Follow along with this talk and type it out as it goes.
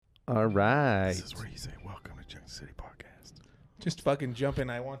All right. This is where you say, welcome to Junction City Podcast. Just fucking jump in.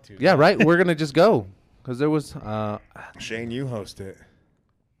 I want to. Yeah, right. We're going to just go because there was... Shane, you host it.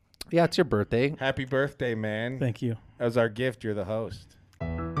 yeah, it's your birthday. Happy birthday, man. Thank you. That was our gift. You're the host.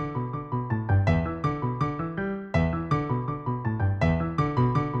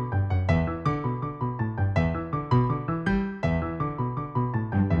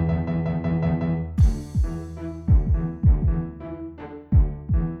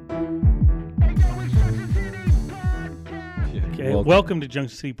 Okay, welcome to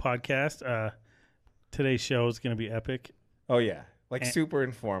Junction City Podcast. Today's show is going to be epic. Oh, yeah. Like super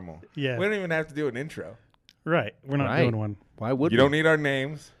informal. Yeah. We don't even have to do an intro. Right. We're not Right. doing one. Why would You don't need our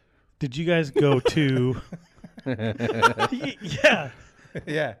names. Did you guys go to... yeah.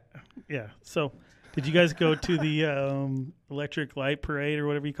 Yeah. Yeah. So, did you guys go to the electric light parade or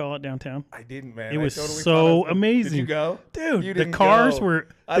whatever you call it downtown? I didn't, man. It I was totally so thought of- amazing. Did you go? Dude, You the didn't cars go. were...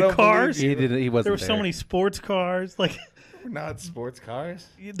 I The don't believe cars... you. He wasn't There were so many sports cars. Like, Not sports cars.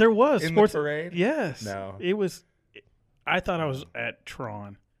 there was In sports... the parade? Yes. No. It was... I thought I was at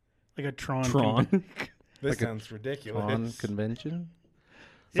Tron. Like a Tron. This Like a sounds ridiculous. Tron convention?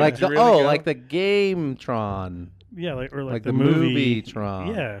 It's Yeah. like Did you the, really go? like the game Tron. Yeah, or Like the the movie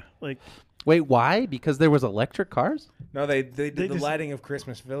Tron. Yeah, like Wait, why? Because there was electric cars? No, they did They the just- lighting of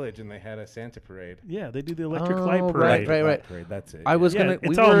Christmas Village, and they had a Santa parade. yeah, they do the electric Oh, light right, parade. right. Light parade, that's it. I was Yeah, gonna. it's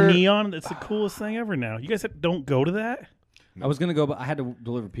we all were, neon. It's the coolest thing ever now. You guys don't go to that? I was gonna go, but I had to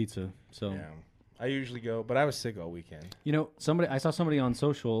deliver pizza. So Yeah. I usually go, but I was sick all weekend. you know, I saw somebody on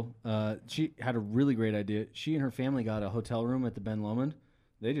social. She had a really great idea. She and her family got a hotel room at the Ben Lomond.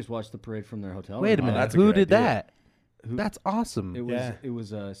 They just watched the parade from their hotel. Wait a room. minute. that's a Who good did idea. that? Who- That's awesome. It was Yeah. it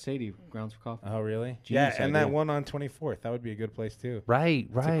was Sadie Grounds for Coffee. Oh, really? Genius yeah, and that idea. one on 24th, that would be a good place too. right,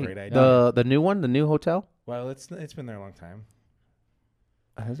 That's a right. great idea. The new one, the new hotel. Well, it's been there a long time.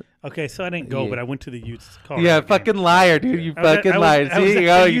 Okay, so I didn't go, Yeah. but I went to the Utes. Yeah, fucking liar, dude. You I was at- fucking I was- lied. I was See,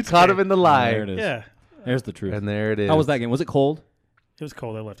 at the you Utes caught game. him in the There lie. it is. Yeah, There's the truth. And there it is. How was that game? Was it cold? it was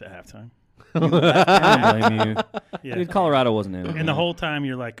cold. I left at halftime. I don't blame you. Yeah, Dude, Colorado wasn't in it. and the whole time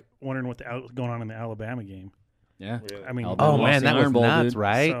you're like wondering what was going on in the Alabama game. Yeah. Really? I mean, Alabama Oh lost man, the that was Iron Bowl, nuts, dude.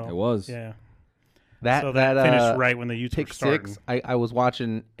 right? So, It was. Yeah, that so that that finished right when the Utes were pick starting. six. I was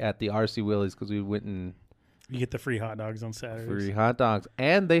watching at the RC Willie's because we went and You get the free hot dogs on Saturdays. free hot dogs,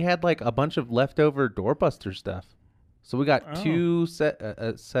 and they had like a bunch of leftover doorbuster stuff. So we got Oh. two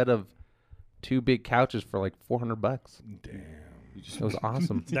a set of two big couches for like $400. Damn. It was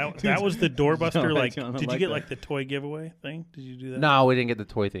awesome. That was the doorbuster. John, Like, John, I did you like get that. like the toy giveaway thing? Did you do that? No, we didn't get the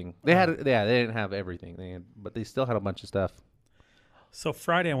toy thing. They had, they didn't have everything. But they still had a bunch of stuff. So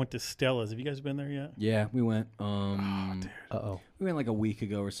Friday I went to Stella's. Have you guys been there yet? Yeah, we went. Uh-oh. We went like a week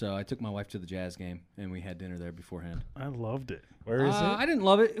ago or so. I took my wife to the Jazz game, and we had dinner there beforehand. I loved it. Where is I didn't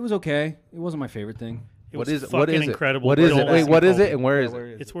love it. It was okay. It wasn't my favorite thing. It What was is it? What fucking is it? incredible. What is it? Don't Wait, ask what me is it cold. and where is Where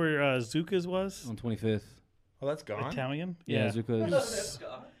it? is It's where Zuka's was. On 25th. Oh, that's gone. Italian. Yeah, Yeah. Zuka's.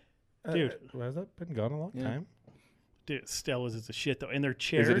 Dude. Has that been gone a long Yeah. time? Dude, Stella's is a shit though, and their Is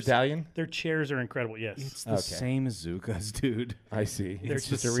chairs. it Italian? Their chairs are incredible. Yes. It's the Okay. same as Zuka's, dude. I see. They're It's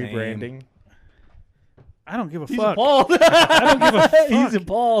just a the same. rebranding. I don't give a He's fuck. appalled. I don't give a fuck. He's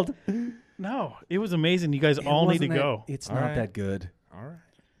appalled. No, it was amazing. You guys all need to go. It's All not right. that good. All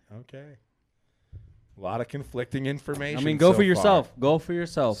right. Okay. A lot of conflicting information. I mean, go so for yourself. far. Go for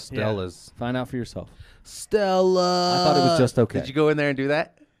yourself. Stella's. Find out for yourself. Stella. I thought it was just okay. Did you go in there and do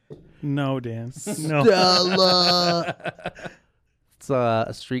that? No, Dan. No. Stella. It's a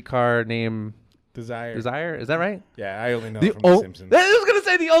streetcar named Desire. Desire. Is that right? Yeah, I only know The it from The Simpsons. I was gonna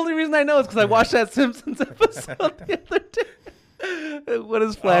say the only reason I know is because I watched that Simpsons episode the other day. What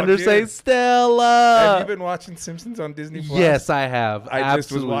does Flanders dude. say? Stella. Have you been watching Simpsons on Disney Plus? Yes, I have. I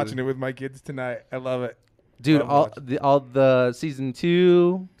just was Absolutely. watching it with my kids tonight. I love it. Dude, Love all the season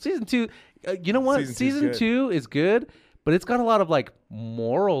two. You know what? Season two's Season good. 2 is good, but it's got a lot of like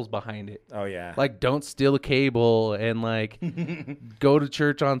morals behind it. Oh yeah. Like don't steal a cable and like go to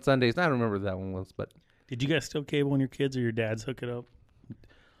church on Sundays. I don't remember what that one was, but Did you guys still cable on your kids, or your dads hook it up?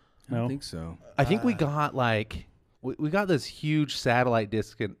 I don't No. think so. I think we got like we got this huge satellite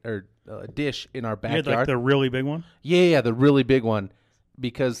dish in our You had backyard. like the really big one. Yeah, the really big one,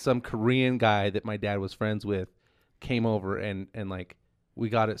 because some Korean guy that my dad was friends with came over and like we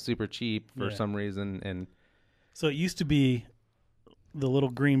got it super cheap for Yeah. some reason. And So it used to be the little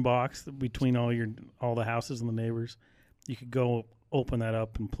green box between all the houses and the neighbors. You could go open that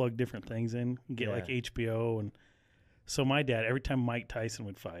up and plug different things in and get like Yeah. HBO. And so my dad, every time Mike Tyson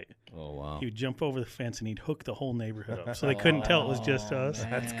would fight, Oh wow. he would jump over the fence and he'd hook the whole neighborhood up, so they couldn't tell it was just us.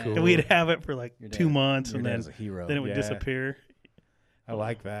 That's man. cool. And we'd have it for like Your 2 dad- months, Your and then dad's a hero. then it would Yeah. disappear. I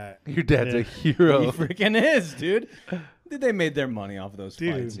like that. Your dad's a Yeah. He hero. freaking is, dude. Dude, they made their money off those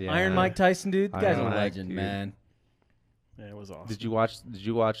Dude. fights. Yeah. Iron Mike Tyson, dude. The guy's a Iron Mike, legend, dude. man. Yeah, it was awesome. Did you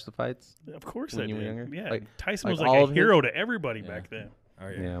watch the fights? Of course when I you were did. younger? Yeah, Like- Tyson like was all like of a his? hero to everybody Yeah. back then. Oh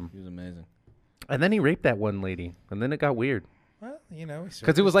yeah. Yeah. He was amazing. And then he raped that one lady, and then it got weird Well, you know,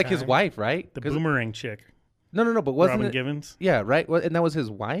 because it was like his wife, right? The 'Cause- boomerang chick, No, but wasn't Robin it? Givens. Yeah, right. And that was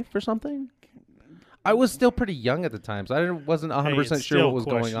his wife or something. I was still pretty young at the time, so I wasn't 100% it's sure still what was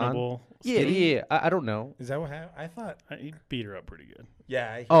going on. questionable. Yeah. I don't know. Is that what happened? I thought. He beat her up pretty good.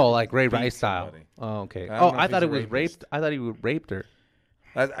 Yeah. I heard Oh, he like Ray beat Rice style. somebody. Oh, okay. I don't Oh, know I if thought he's it a was raped. rapist. I thought he raped her.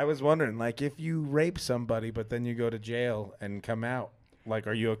 I was wondering, like, if you rape somebody, but then you go to jail and come out, like,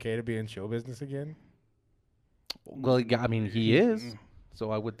 are you okay to be in show business again? Well, yeah, I mean, he is,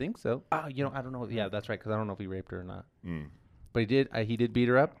 so I would think so. I don't know. Yeah, that's right, because I don't know if he raped her or not. But he did. He did beat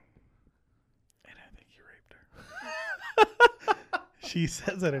her up. And I think he raped her. She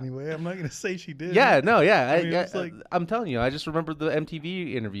says that anyway. I'm not gonna say she did. Yeah, no, yeah. I mean, it's like- I'm telling you, I just remember the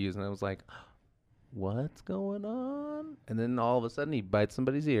MTV interviews, and I was like, "What's going on?" And then all of a sudden, he bites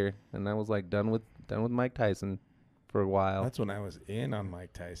somebody's ear, and I was like, done with Mike Tyson for a while. That's when I was in on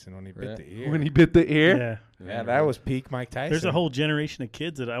Mike Tyson when he bit Right. the ear. When he bit the ear. Yeah. yeah, that was peak Mike Tyson. There's a whole generation of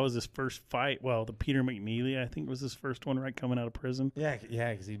kids that was his first fight. Well, the Peter McNeely, I think, was his first one right coming out of prison. Yeah,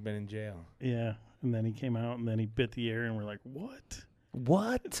 because he'd been in jail. Yeah. And then he came out and then he bit the ear and we're like, what?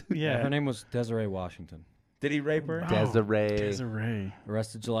 What? Yeah. Her name was Desiree Washington. Did he rape her? Oh, Desiree. Desiree.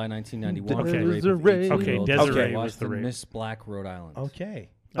 Arrested July 1991 Okay. for rape of Desiree. 18-year-old Okay, Desiree Desiree was Washington, the rape. Miss Black, Rhode Island. Okay.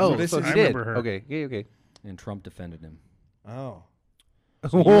 Oh, this so is- he I did. remember her. Okay. Yeah. Okay. And Trump defended him. Oh.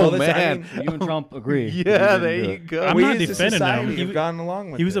 Oh well, this- I man. mean, So you and Trump agree. Yeah, You didn't there do you it. go. I'm we not as a defending him. society He have was- gone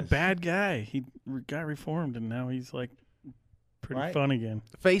along with He was a this. bad guy. He got reformed and now he's like pretty Right. fun again.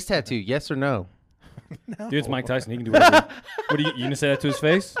 Face tattoo, yes or no? Dude, it's Mike Tyson. He can do whatever. What are you gonna say that to his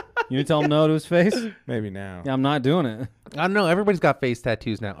face? You gonna tell him no to his face? Maybe now. Yeah, I'm not doing it. I don't know. Everybody's got face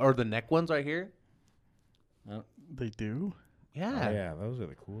tattoos now, or the neck ones right here. They do? Yeah. Oh, yeah, those are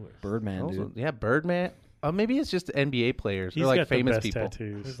the coolest. Birdman, Those dude. ones- yeah, Birdman. Maybe it's just NBA players He's or like got famous the best people.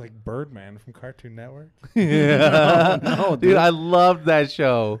 tattoos. It's like Birdman from Cartoon Network. Yeah. No, dude, I loved that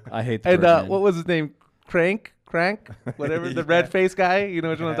show. I hate the And Birdman. what was his name? Crank, whatever. The Yeah. red face guy. You know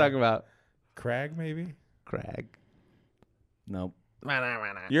which one I'm Yeah. talking about? Crag, maybe? Crag. Nope.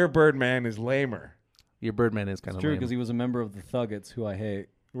 Your Birdman is lamer. Your Birdman is kind It's of true lame. because he was a member of the Thuggets, who I hate.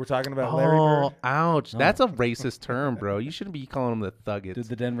 We're talking about Larry Oh, Bird. ouch! No. That's a racist term, bro. You shouldn't be calling them the Thuggets. Did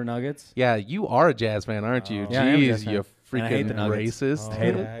the Denver Nuggets? Yeah, you are a jazz fan, aren't you? Oh. Yeah, I am a jazz Jeez, fan. you And I hate freaking the Nuggets. racist. Oh,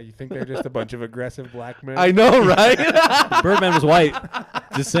 hate 'em. yeah, you think they're just a bunch of aggressive black men? I know, right? Birdman was white.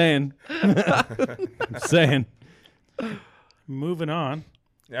 Just saying. Just saying. Moving on.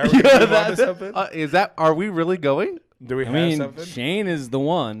 Are we gonna move on to something? Are we really going? Do we I have mean, something? Shane is the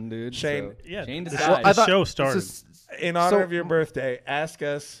one, dude. Shane. so- Yeah. Shane the, decides. the thought- show this started. is- In honor So- of your birthday, ask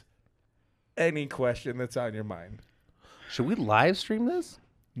us any question that's on your mind. Should we live stream this?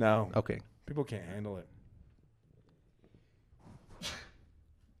 No. Okay. People can't handle it.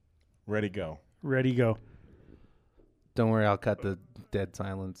 Ready, go. Ready, go. Don't worry, I'll cut the dead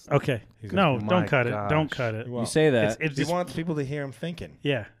silence. Okay. He's No, like, don't "My cut it. Don't gosh." cut it. Well, You say that. It's He just, wants people to hear him thinking.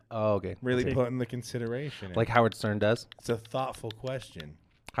 yeah. Oh, okay. Really Okay. putting the consideration in. Like Howard Stern does. It's a thoughtful question.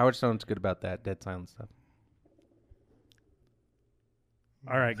 Howard Stern's good about that dead silence stuff.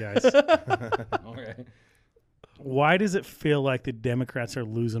 All right, guys. Okay. Why does it feel like the Democrats are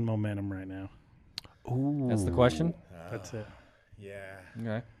losing momentum right now? Ooh. That's the question. That's it. Yeah.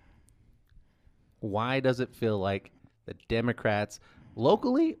 Okay. Why does it feel like the Democrats,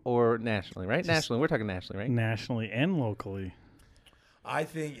 locally or nationally? Right, nationally. We're talking nationally, right? Nationally and locally. I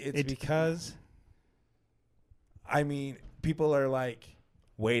think it's It- because, I mean, people are like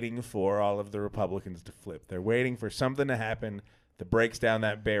waiting for all of the Republicans to flip. They're waiting for something to happen that breaks down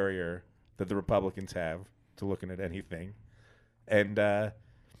that barrier that the Republicans have to looking at anything. And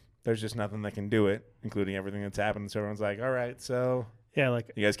there's just nothing that can do it, including everything that's happened. So everyone's like, all right, so Yeah,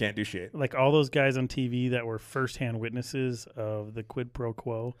 like you guys can't do shit. all those guys on TV that were firsthand witnesses of the quid pro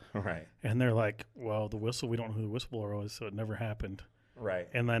quo, Right. and they're like, "Well, we don't know who the whistleblower was, so it never happened." Right.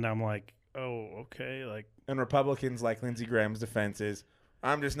 And then I'm like, "Oh, okay." Like, And Republicans, like Lindsey Graham's defense is,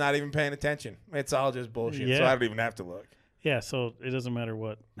 I'm just not even paying attention. It's all just bullshit. So Yeah. I don't even have to look. yeah, so it doesn't matter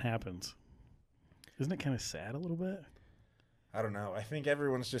what happens. Isn't it kind of sad a little bit? I don't know. I think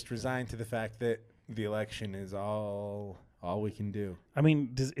everyone's just resigned to the fact that the election is all we can do. I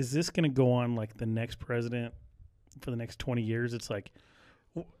mean, is this going to go on like the next president for the next 20 years? It's like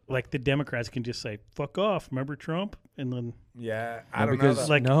the Democrats can just say, fuck off, remember Trump? And then, Yeah, No, I don't know. because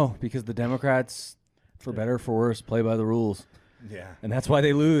though. Like- no, because the Democrats, for better or for worse, play by the rules. Yeah. and that's why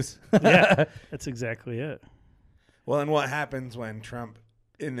they lose. Yeah, that's exactly it. Well, and what happens when Trump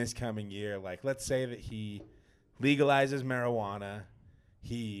in this coming year, like let's say that he legalizes marijuana,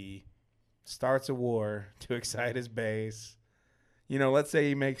 he starts a war to excite his base. You know, let's say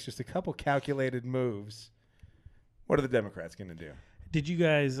he makes just a couple calculated moves. What are the Democrats going to do? Did you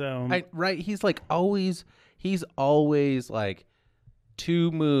guys? Right? He's always like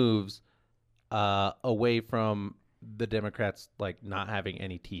 2 moves away from the Democrats like not having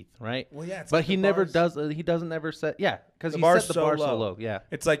any teeth, right? Well, yeah, it's but like he the never bars- does. He doesn't ever set. Yeah, because The he bar's set the so bar so low. low. Yeah,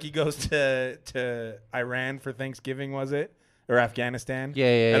 It's like he goes to Iran for Thanksgiving, was it? Or Afghanistan? Yeah,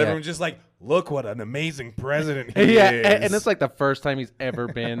 And yeah. everyone's just like, look what an amazing president he yeah, is. and it's like the first time he's ever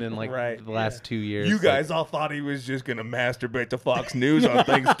been in like Right, the last 2 years. You Like, guys all thought he was just going to masturbate to Fox News on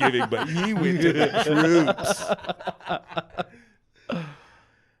Thanksgiving, but he went to the troops.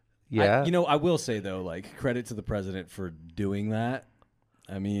 yeah. I will say though, like credit to the president for doing that.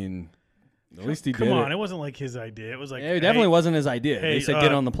 I mean, at least he come did on, it. it wasn't like his idea. It was like It definitely wasn't his idea. Hey, they said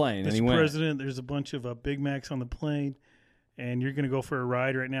get on the plane, and Mr. he went. President, there's a bunch of Big Macs on the plane, and you're gonna go for a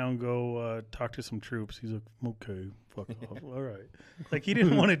ride right now and go talk to some troops. He's like, okay, fuck off, all right. Like he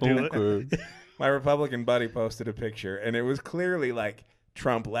didn't want to do it. My Republican buddy posted a picture, and it was clearly like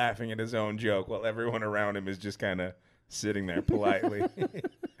Trump laughing at his own joke while everyone around him is just kind of sitting there politely.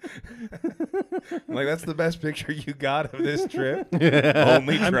 Like, that's the best picture you got of this trip?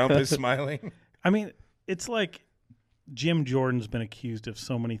 Only Trump is smiling? I mean, it's like Jim Jordan's been accused of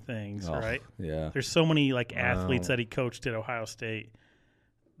so many things, Oh, right? Yeah. There's so many like athletes that he coached at Ohio State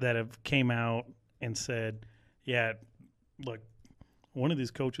that have came out and said, yeah, look, one of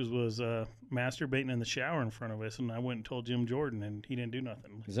these coaches was masturbating in the shower in front of us, and I went and told Jim Jordan, and he didn't do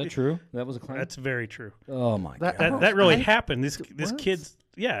nothing. Is that true? That was a claim. That's very true. Oh my That- god. That really I- happened. This What? kid's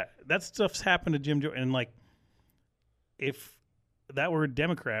that stuff's happened to Jim Jordan. And like, if that were a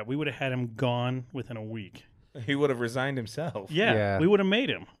Democrat, we would have had him gone within a week. He would have resigned himself. Yeah. Yeah. We would have made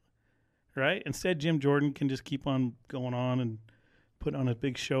him. Right? Instead, Jim Jordan can just keep on going on and putting on his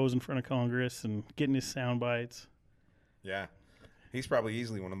big shows in front of Congress and getting his sound bites. Yeah. He's probably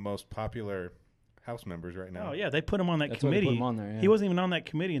easily one of the most popular House members right now. Oh yeah, they put him on that That's why they committee. put him on there, yeah. He wasn't even on that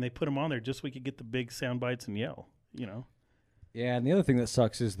committee, and they put him on there just so we could get the big sound bites and yell. You know. Yeah, and the other thing that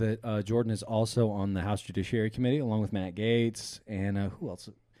sucks is that Jordan is also on the House Judiciary Committee along with Matt Gaetz and who else?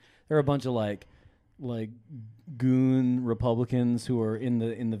 There are a bunch of like goon Republicans who are in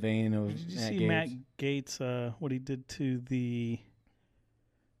the vein of Did you Matt see Gaetz. Matt Gaetz? What he did to the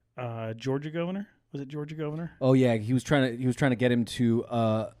Georgia governor? Was it Georgia governor? Oh yeah, he was trying to get him to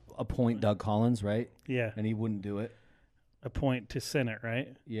appoint Doug Collins, right? Yeah, And he wouldn't do it. appoint to Senate,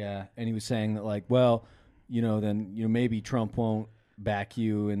 right? Yeah, and he was saying that like, well, then maybe Trump won't back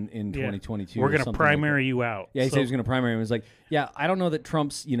you in Yeah. 2022. We're or going to something primary like you out. that. Yeah, he So- said he was going to primary him. He was like, yeah, I don't know that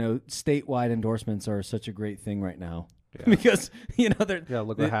Trump's statewide endorsements are such a great thing right now. Because they're Yeah,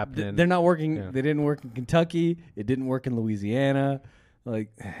 look what happened. They're not working. Yeah. They didn't work in Kentucky. It didn't work in Louisiana. Like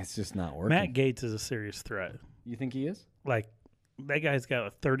it's just not working. Matt Gaetz is a serious threat. You think he is? Like that guy's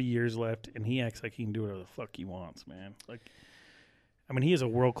got 30 years left, and he acts like he can do whatever the fuck he wants, man. Like, I mean, he is a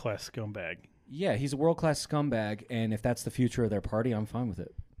world class scumbag. Yeah, he's a world class scumbag, and if that's the future of their party, I'm fine with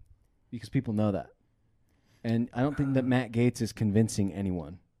it because people know that. And I don't think that Matt Gaetz is convincing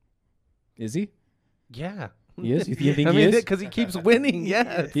anyone. Is he? Yeah. He is? You think I he mean, is? because he keeps winning.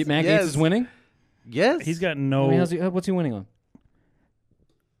 Yes. Matt yes. Gaetz is winning. Yes. He's got I no. mean, what's he winning on?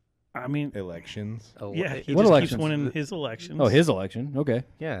 I mean, Elections. yeah, he What just elections? keeps winning his elections. Oh, his election. Okay,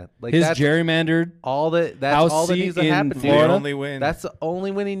 Yeah. Like his that's gerrymandered. all that. That's House all that seat needs to in happen. Florida? The only win. That's the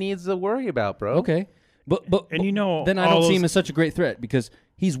only win he needs to worry about, bro. Okay, but And then I all don't see him those- as such a great threat because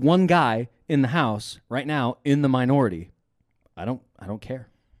he's one guy in the House right now in the minority. I don't care.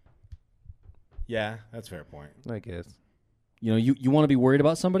 Yeah, that's a fair point. I guess. You want to be worried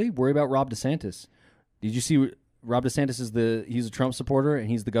about somebody? Worry about Rob DeSantis. Did you see Rob DeSantis he's a Trump supporter and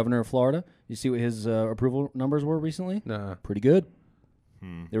he's the governor of Florida? You see what his approval numbers were recently? Nah. Pretty good.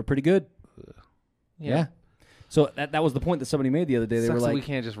 They were pretty good. Yeah. So that was the point that somebody made the other day. They Sucks were that like, we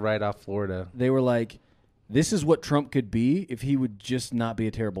can't just write off Florida. they were like, this is what Trump could be if he would just not be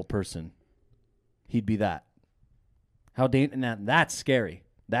a terrible person. He'd be that. That's scary.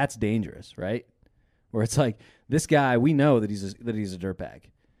 That's dangerous, right? Where it's like this guy, we know that he's a dirtbag,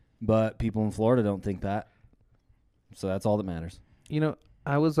 but people in Florida don't think that. So that's all that matters.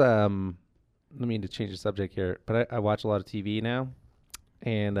 I was let me to change the subject here, but I watch a lot of TV now,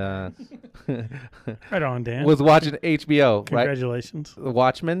 and Right on, Dan. was watching HBO. Right, Congratulations. The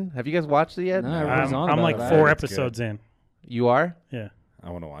Watchmen. Have you guys watched it yet? No, everybody's on I'm about like it. 4 It's good. episodes in. You are. Yeah. I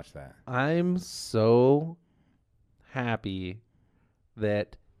want to watch that. I'm so happy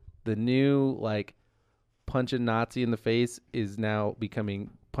that the new like punch a Nazi in the face is now becoming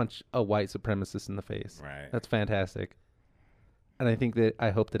punch a white supremacist in the face. Right. That's fantastic. And I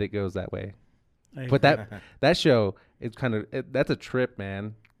hope that it goes that way. I But agree. that show is that's a trip,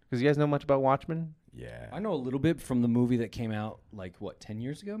 man. Because you guys know much about Watchmen? Yeah. I know a little bit from the movie that came out 10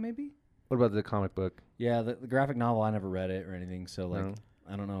 years ago, maybe. What about the comic book? Yeah, the graphic novel. I never read it or anything, so No.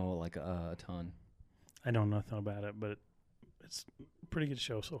 I don't know a ton. I know nothing about it, but it's a pretty good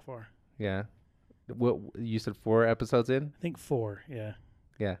show so far. Yeah. What you said 4 episodes in? I think 4. Yeah.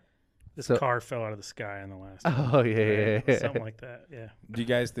 Yeah. This So- car fell out of the sky in the last. Oh yeah. Something like that. Yeah. Do you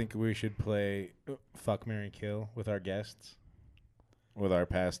guys think we should play Fuck, Marry, Kill with our guests? With our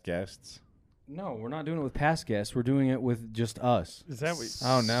past guests? No, we're not doing it with past guests. We're doing it with just us. Is that what?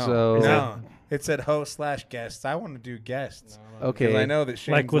 Oh, no. So No. It said host/guests. I want to do guests. okay. Because I know that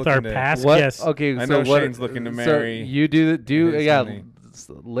Shane's Like with our looking to- past What? guests. Okay, I so know what? Shane's looking to so marry you do his yeah. honey.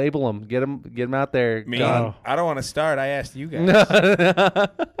 Label them. Get them out there. Me? John. I don't want to start. I asked you guys. No.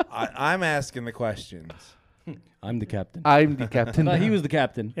 I'm asking the questions. I'm the captain. I'm the captain. No, he was the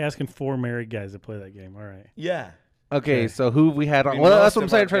captain. Asking 4 married guys to play that game. All right. Yeah. Okay, so who have we had on? I mean, well, most that's what I'm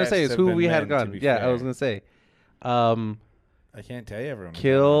of our saying, trying to say guests is have who been we had men, to gone. be Yeah, I fair. was gonna say. I can't tell you everyone.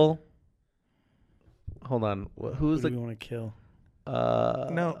 Kill. Hold on. Who's Who do the? we want to kill?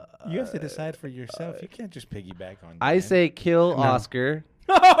 No, you have to decide for yourself. You can't just piggyback on. I Dan. say kill Oscar.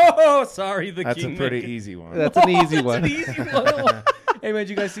 Oh, sorry, the that's a king. pretty easy one. That's an easy one. An easy one. Hey man,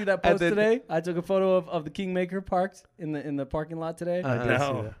 did you guys see that And post then- today? I took a photo of the Kingmaker parked in the parking lot today. I did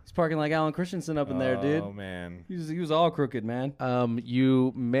see no. that. He's parking like Alan Christensen up in there, dude. Oh man. He was all crooked, man.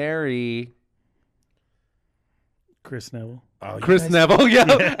 You marry Chris Neville. Oh, you Chris guys- Neville,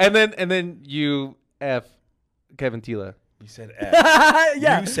 yeah, and then you f Kevin Tila. You said F.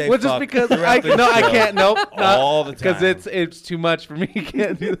 Yeah. You say Well, just fuck because throughout the I show can't. Nope, all the time. because it's too much for me.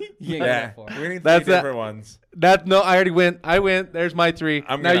 Can't do that. You ain't Yeah, going that far. we need That's three a- different ones. That no, I already went. I went. There's my 3.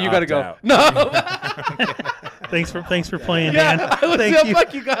 I'm now gonna you gotta opt go. out. No. Thanks for playing, Yeah, Dan. I was Thank you.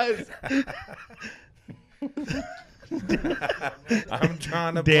 fuck you guys. I'm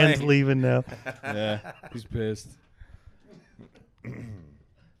trying to Dan's play. leaving now. Yeah, he's pissed.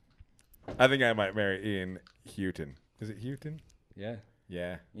 I think I might marry Ian Houghton. Is it Houghton? Yeah,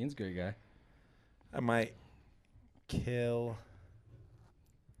 Yeah. Ian's a great guy. I might kill.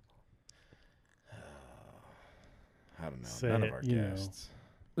 I don't know. Say None it, of our you know. guests.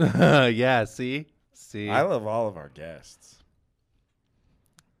 Yeah. See. I love all of our guests.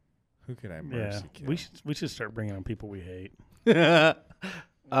 Who could I Yeah, mercy kill? we should start bringing on people we hate.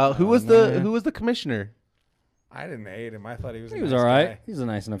 Who was the commissioner? I didn't hate him. I thought he was. He a was nice all right. guy. He's a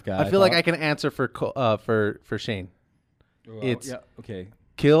nice enough guy. I feel like thought. I can answer for Shane. Well, it's- yeah, okay.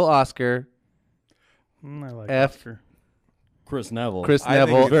 Kill Oscar, I like F. Oscar. Chris Neville. Chris I think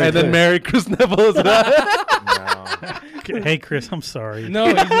Neville, it's very and then clear. marry Chris Neville as well. No. Hey, Chris, I'm sorry. No,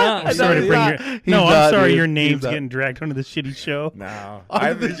 he's not. I'm sorry to he's bring not. your. He's No, I'm not, sorry. dude. Your He's name's not. getting dragged onto the shitty show. No. On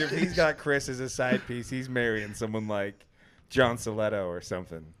I the think if he's got Chris as a side piece, he's marrying someone like John Soletto or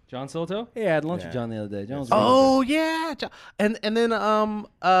something. John Soto? Yeah, I had lunch Yeah. with John the other day. John was That's really Oh yeah, and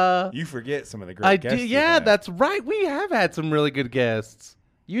then You forget some of the great I guests. do. you've Yeah, had. that's right. We have had some really good guests.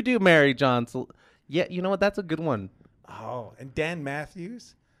 You do marry John. Yeah, you know what? That's a good one. Oh, and Dan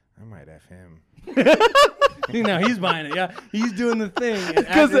Matthews? I might F him. good. No, he's buying it. Yeah, he's doing the thing.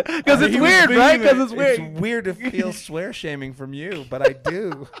 Because it's weird, right? Because it's weird. It's weird to feel swear shaming from you, but I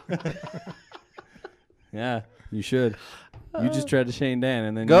do. Yeah, you should. You just tried to Shane Dan,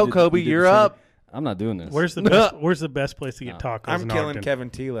 and then Go, you did- Kobe, you did you're the same. up. I'm not doing this. Where's the best place to get tacos? I'm in killing Ogden? Kevin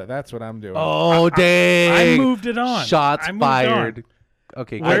Tila. That's what I'm doing. Oh dang! I moved it on. Shots I moved fired.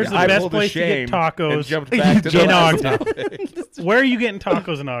 Okay, Where's good. the I best pulled a place to get Shane tacos and jumped back to the in last Ogden? topic. Where are you getting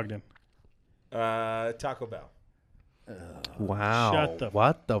tacos in Ogden? Taco Bell. Wow. Shut the-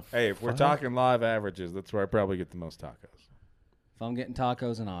 What the? Hey, if we're fuck? talking live averages, that's where I probably get the most tacos. If I'm getting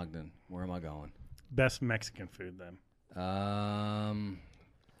tacos in Ogden, where am I going? Best Mexican food then.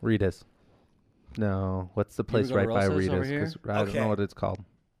 Rita's. No, what's the place go to right by Rosa's over Rita's? here? 'Cause I don't Okay. know what it's called.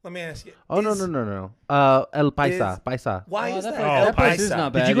 Let me ask you. Oh no. El Paisa. Paisa. Why Oh, is that that? place- El that place is Paisa?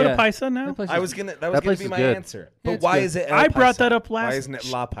 not Did bad. you go yeah. to Paisa now? That place I is- was gonna. That was That gonna place be is my good. answer. Yeah, But it's why good. is it? El I brought Paisa? that up last. Why isn't it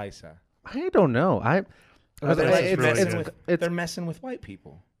La Paisa? I don't know. That place is really good. They're messing with white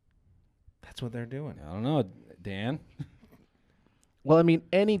people. That's what they're doing. I don't know, Dan. Well, I mean,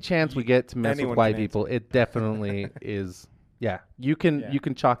 any chance we get to mess Anyone with white can answer. people, it definitely is. Yeah, you can Yeah. you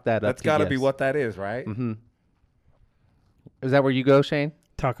can chalk that up. That's got to be yes. what that is, right? Mm-hmm. Is that where you go, Shane?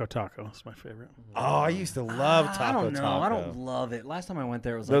 Taco is my favorite. Oh, I used to love Taco I don't know. Taco. I don't love it. Last time I went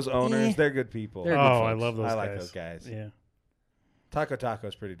there, it was Those like, owners, eh. they're good people. They're Oh, good I folks. love those I guys. like those guys. Yeah. Taco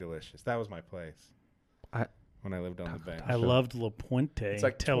is pretty delicious. That was my place. I- when I lived on the bench. I loved La Puente. It's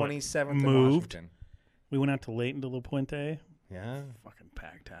like till it 27th and moved. Washington. We went out to Layton to La Puente. Yeah. Fucking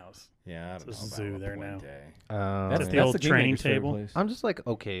packed house. Yeah. I don't It's a know about zoo La there now. Puente. That's the old training Kingmaker's favorite table. place. I'm just like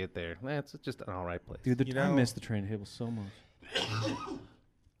okay there. It's just an all right place. Dude, I know- miss the train table so much.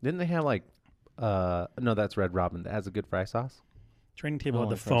 Didn't they have like no, that's Red Robin. That has a good fry sauce. Training table Oh, had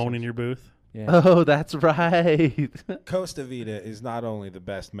the like fry phone in sauce. your booth. Yeah. Oh, that's right. Costa Vida is not only the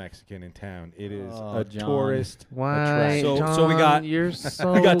best Mexican in town, it is Oh, a John. tourist Why? attraction. So we got- You're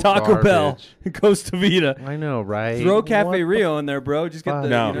so we got Taco Bell, garbage. Costa Vida. I know, right? Throw Cafe What the Rio in there, bro. Just get fuck? the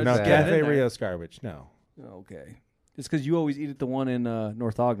No, You know, no, just get it Cafe in there. Rio's garbage. No. Okay. It's because you always eat at the one in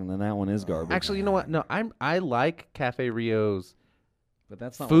North Ogden, and that one is garbage. Actually, you know what? No, I like Cafe Rio's but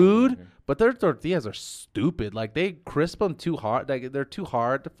that's not food, what I'm but their tortillas are stupid. Like they crisp them too hard. Like they're too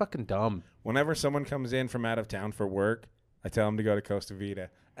hard. They're fucking dumb. Whenever someone comes in from out of town for work, I tell them to go to Costa Vida,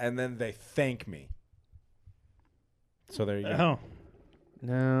 and then they thank me. So there you go. Oh,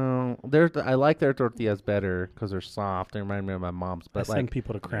 No, I like their tortillas better because they're soft. They remind me of my mom's. I But send like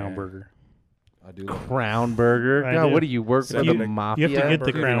people to Crown Yeah. Burger. I do. Like Crown Burger. I God, do. what do you work So for you- the you mafia? have to get the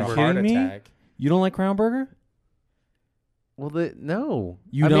Burger Crown and a Burger. heart Kidding me? attack. You don't like Crown Burger? Well, no.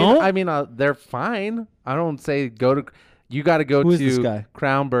 You I mean- don't? I mean, they're fine. I don't say go to. You got to go Who is this to guy?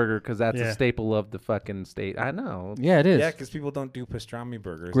 Crown Burger because that's Yeah. a staple of the fucking state. I know. Yeah, it is. Yeah, because people don't do pastrami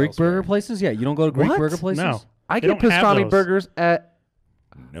burgers. Greek elsewhere. burger places? Yeah, you don't go to Greek What? burger places? No. I They get don't have pastrami those. burgers at.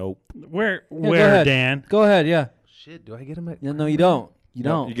 Nope. Where, go where, ahead. Dan? Go ahead, yeah. Shit, do I get them at? Yeah, no, you don't. You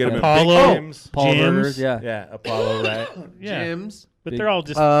Nope, don't. You get them Apollo. at Big Jim's. Paul Jim's? Burgers, yeah. Yeah, Apollo, right? Yeah, Gyms. but Big- they're all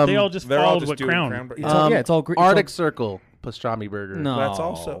just they all just They're all followed just what doing Crown. Crown Burger. It's all, yeah, it's all Greek. it's all- Arctic Circle pastrami burger. No, That's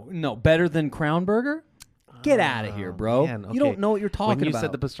also- no better than Crown Burger. Get out of here, bro. man, You don't okay. know what you're talking when you about.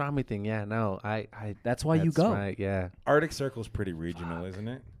 said the pastrami thing, yeah, no, I. That's why you that's go. Right, yeah. Arctic Circle's pretty regional, isn't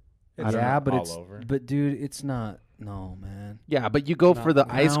it? It's Yeah, not but all it's over. but dude, it's not. No, man. Yeah, but you go for the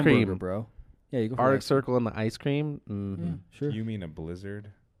Not ice Crown cream, Burger, bro. Yeah, you go for Arctic ice cream. Circle and the ice cream. Mm-hmm. Yeah, sure. You mean a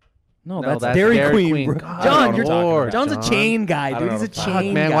Blizzard? No, No, that's that's Dairy Dairy Queen, Queen. bro. God, John, you're Lord, John's a John. chain guy, I dude. don't He's know a if I- Fuck,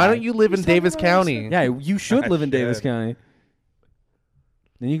 chain man, guy. why don't you live in He's Davis talking about County? Yeah, you should I live in Davis should. County.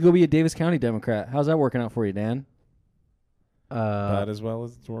 Then you go be a Davis County Democrat. How's that working out for you, Dan? Not as well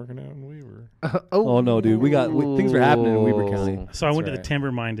as it's working out in Weaver. Oh, no, dude. Things are happening in Weber County. So I went to right. the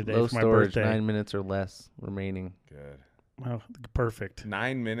Timber Mine today Low for my storage, birthday. 9 minutes or less remaining. Good. Oh, perfect.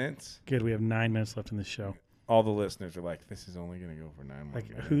 9 minutes? Good. We have 9 minutes left in this show. All the listeners are like, this is only going to go for 9 more Like,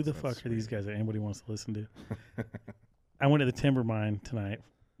 minutes. who the That's fuck are these sweet. guys that anybody wants to listen to? I went to the Timber Mine tonight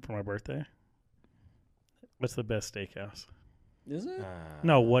for my birthday. What's the best steakhouse? Is it?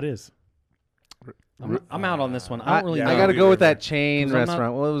 No, what is? I'm out on this one. I don't really yeah, know. I got to Ruby go with River. that chain 'Cause I'm not-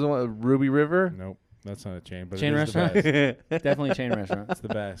 restaurant. What was the one? Ruby River? Nope, that's not a chain, but Chain it is restaurant? the best. Definitely a chain restaurant. It's the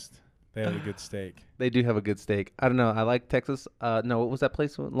best. They have a good steak. They do have a good steak. I don't know. I like Texas. No, what was that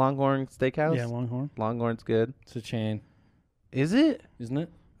place? Longhorn Steakhouse? Yeah, Longhorn. Longhorn's good. It's a chain, Is it? isn't it?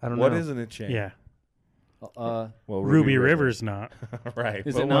 I don't What know. isn't a chain? Yeah. Well, Ruby River's not. right.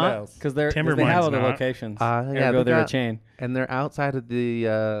 Is but it what not? because Because they Timber have Mine's other not. locations. Yeah, Ergo, they they're a got- chain. And they're outside of the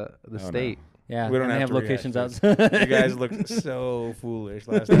no. state. Yeah, We don't and they have have to rehash locations this. outside. You guys looked so foolish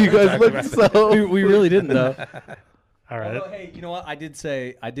last time. You we guys talked look about so. we really didn't though. All right. Although, hey, you know what? I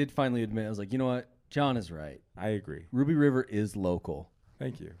did finally admit. I was like, you know what? John is right. it. I agree. Ruby River is local.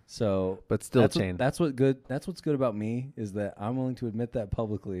 Thank you. So, But still a that's chain. That's what's good about me is that I'm willing to admit that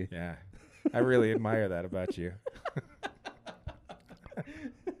publicly. Yeah. I really admire that about you.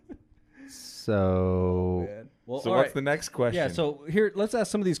 So, Well, So all what's right. the next question? Yeah. So here, let's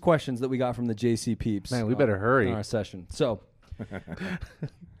ask some of these questions that we got from the JC peeps. Man, we better hurry. in our session. So,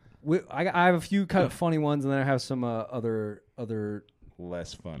 I have a few kind of funny ones, and then I have some other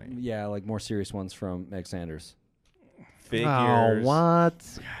less funny. like more serious ones from Meg Sanders. Figures. oh, what?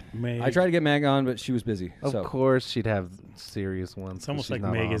 Meg. I tried to get Meg on, but she was busy. Of so. course, she'd have serious ones. It's almost she's like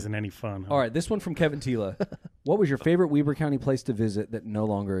not Meg on. isn't any fun. huh? All right, this one from Kevin Tila. What was your favorite Weber County place to visit that no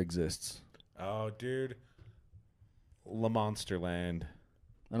longer exists? Oh, dude. La Monsterland.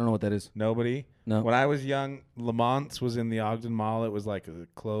 I don't know what that is. Nobody? No. When I was young, Lamont's was in the Ogden Mall. It was like a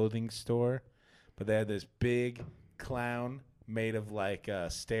clothing store. But they had this big clown made of like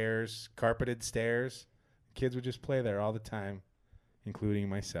stairs, carpeted stairs. Kids would just play there all the time, including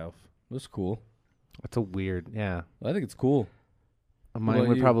myself. That's cool. That's a weird, yeah. I think it's cool. Mine about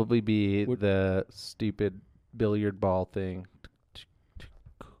would you? probably be What- the stupid billiard ball thing.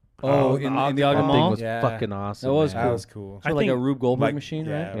 Oh, the in the Ogden Ogden That Mall? thing Mall? was Yeah. fucking awesome. That was man. That was cool. So I like a think- Rube Goldberg like- machine,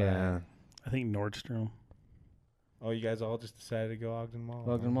 yeah. right? Yeah. I think Nordstrom. Oh, you guys all just decided to go Ogden Mall?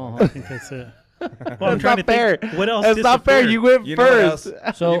 Ogden Mall. I Huh? think that's it. Well, I'm trying to fair. think. What else? That's not fair. disappeared? You went You know what first.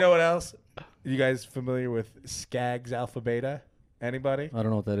 else? So You know what else? You guys familiar with Skaggs Alpha Beta? Anybody? I don't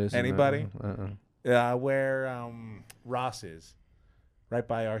know what that is. Anybody? Uh-uh. Where Ross is, right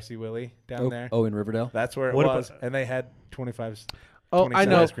by RC Willie down there. Oh, in Riverdale. That's where it What was, about- and they had 25. Oh, 20 I cent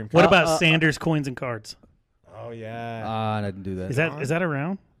know. Ice cream What cones. about Sanders coins and cards? Oh yeah. I didn't do that. Is that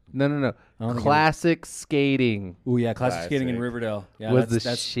around? No. don't think it Classic skating Oh yeah, classic skating in Classic. Riverdale. Yeah, was that's, the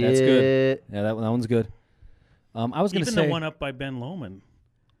that's, shit. That's good. Yeah, that one's good. I was gonna Even say the one up by Ben Lomond.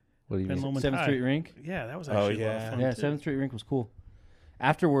 What do you Ben mean? Lomond 7th High. Street Rink. Yeah, that was Oh, actually a lot yeah. of fun. Yeah, too. 7th Street Rink was cool.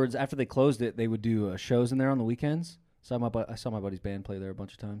 Afterwards, after they closed it, they would do shows in there on the weekends. I saw my buddy's band play there a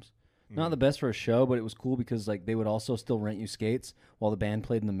bunch of times. Not the best for a show, but it was cool because like they would also still rent you skates while the band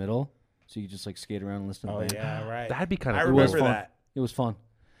played in the middle, so you just like skate around and listen to the Oh band. yeah, right. That'd be kind I of It was remember fun. that. It was fun.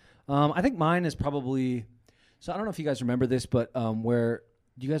 I think mine is probably. So I don't know if you guys remember this, but where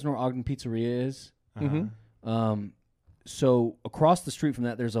do you guys know where Ogden Pizzeria is? So across the street from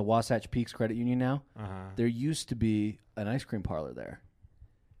that, there's a Wasatch Peaks Credit Union now. There used to be an ice cream parlor there.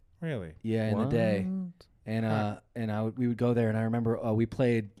 Really? Yeah, in the day. And we would go there, and I remember we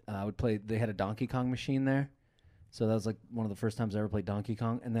played. They had a Donkey Kong machine there, so that was like one of the first times I ever played Donkey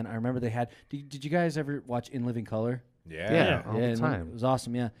Kong. And then I remember they had. Did you guys ever watch In Living Color? Yeah, all the and time. It was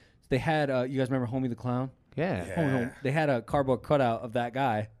awesome. Yeah, they had. You guys remember Homie the Clown? Yeah. They had a cardboard cutout of that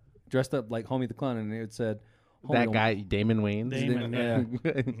guy dressed up like Homie the Clown, and it said Homie That don't- guy, Damon Wayans. Damon,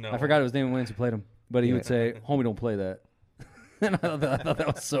 yeah. No. I forgot it was Damon Wayans who played him, but he would say, "Homie, don't play that." And I thought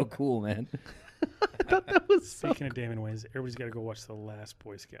that was so cool, man. That was so. Speaking of Damon Wayans, everybody's got to go watch The Last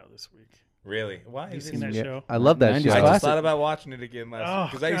Boy Scout this week. Really? Why? Have you is seen it- that show? I love that 90s show. I classic. just thought about watching it again last Oh,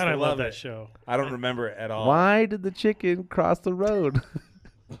 because I used God, to I love it. that show. I don't remember it at all. Why did the chicken cross the road?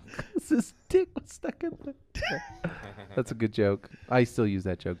 'Cause his dick was stuck in there. That's a good joke. I still use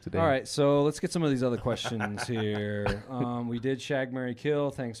that joke today. All right, so let's get some of these other questions here. We did Shag, Marry, Kill.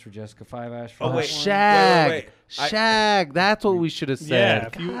 Thanks for Jessica Five Ash. For Oh, that wait. one. Shag. Wait. Shag. That's what we should have said. Yeah.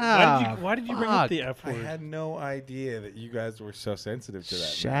 If you, God, why did you bring up the fuck. F I word? had no idea that you guys were so sensitive to that. man.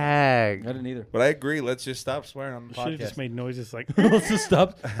 I Shag. didn't either. But I agree. Let's just stop swearing on the Should have podcast. just made noises like. Let's just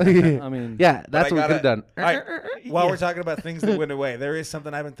stop. I mean, Yeah, But that's I what we could have gotta- done. All right, while we're talking about things that went away, there is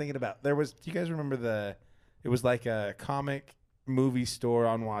something I've been thinking about. Do you guys remember it was like a comic movie store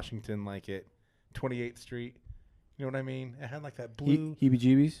on Washington, like at 28th Street. You know what I mean? It had like that blue.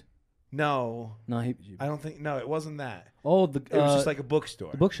 Heebie-jeebies? No, No, heebie-jeebies. I don't think. No, it wasn't that. Oh, the It was just like a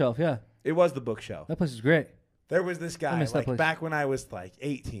bookstore. the bookshelf. Yeah, It was the bookshelf. that place is great. There was this guy, miss that like place. back when I was like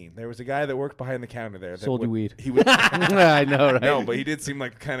 18. There was a guy that worked behind the counter there. That Sold you weed. He would. I know, right? No, but he did seem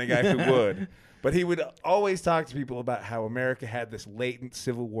like the kind of guy who would. But he would always talk to people about how America had this latent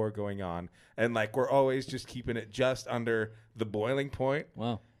civil war going on, and like we're always just keeping it just under the boiling point.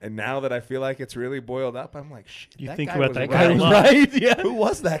 Wow. And now that I feel like it's really boiled up, I'm like, shit. You that think guy about was that right. guy a lot. Right? Yeah. Who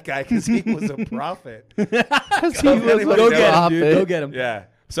was that guy? Because he was a prophet. He So was if a anybody Go get him, knows- dude. Go get him. Yeah.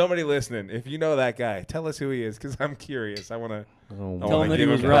 Somebody listening, if you know that guy, tell us who he is, because I'm curious. I want to. Oh, I Tell wanna him that he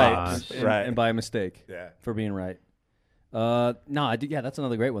give was him right, props. and, Right. and by a mistake Yeah. for being right. No, I did. Yeah, that's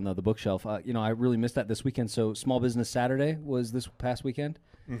another great one though. The bookshelf. I really missed that this weekend. So Small Business Saturday was this past weekend,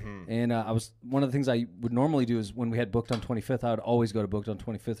 and I was one of the things I would normally do is when we had Booked on 25th, I would always go to Booked on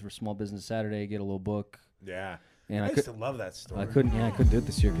 25th for Small Business Saturday, get a little book. Yeah. And I used to love that store. I couldn't do it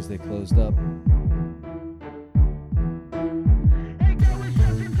this year because they closed up.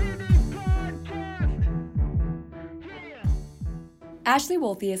 Ashley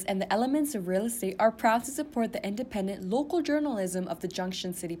Wolthius and the Elements of Real Estate are proud to support the independent local journalism of the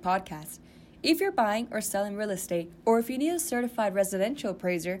Junction City podcast. If you're buying or selling real estate, or if you need a certified residential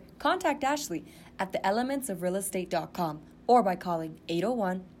appraiser, contact Ashley at theelementsofrealestate.com or by calling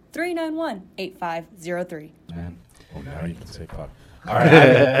 801-391-8503. Oh, now you can say fuck. All right,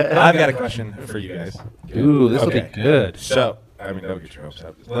 I've got a question for you guys. Ooh, this will Okay. be good. So, I mean, don't get your hopes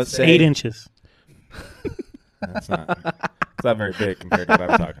up. Let's say 8 inches. That's not. It's not very big compared to what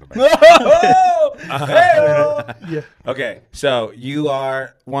I'm talking about. Okay, so you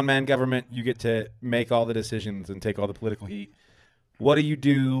are one-man government. You get to make all the decisions and take all the political heat. What do you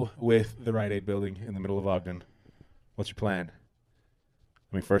do with the Rite Aid building in the middle of Ogden? What's your plan?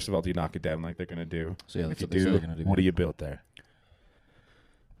 I mean, first of all, do you knock it down like they're going to do? So, yeah, if that's you what they said do, they're gonna do. what do you build there?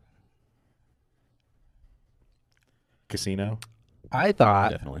 Casino? I thought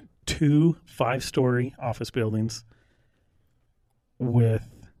Definitely. 2 5-story office buildings with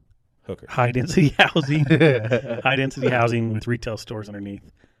Hooker. high density housing, with retail stores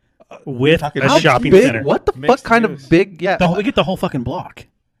underneath, with talking a How shopping big? center. What the Mixed fuck kind use. of big? Yeah. We get the whole fucking block.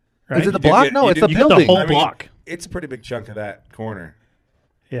 Right? Is it the You do block? get- No, you it's do- the you get the building. whole I mean, block. It's a pretty big chunk of that corner.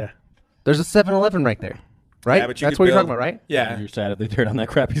 Yeah. There's a 7-Eleven right there, right? Yeah, but you That's could what you're build- talking about, right? Yeah. You're sad if they tear down that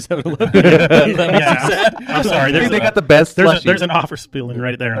crappy 7-Eleven. Yeah, I'm sorry. They got the best slushies. There's an offer spilling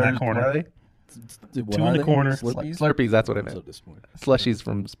right there in that What corner. are they? Two in the corner. Slurpees, that's what I meant. disappointed. Slushies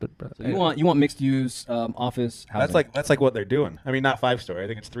from Spit Brothers. You want mixed use office housing. That's like what they're doing. I mean, not 5-story. I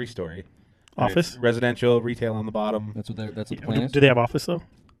think it's 3-story. Office? Residential, retail on the bottom. That's what the plan is. Do they have office though?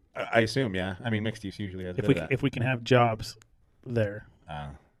 I assume, yeah. I mean, mixed use usually has a If bit we of that. if we can have jobs there. I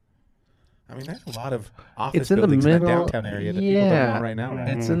mean, there's a lot of office It's in the buildings middle. in that downtown area that people don't yeah, want right now.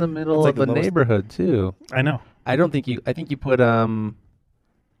 it's in the middle It's like of the a lowest- neighborhood too. I know. I think you put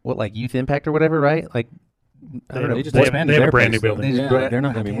what, like Youth Impact or whatever, right? Like I don't know. They just They have expanded a their brand new place. building. Yeah, they're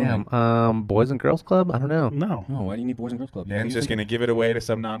not going to be winning. Damn. Boys and Girls Club? I don't know. No. No, why do you need Boys and Girls Club? Dan's just going to give it away to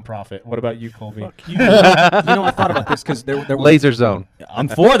some nonprofit. What about you, Colby? Fuck you. You know, I thought about this because there was. Laser Zone. I'm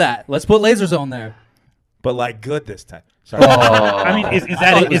for that. Let's put Laser Zone there. But like good this time. Sorry. I mean, is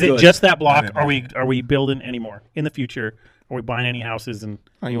thought it was it good. just that block? didn't Are we building any more in the future? Are we buying any houses? And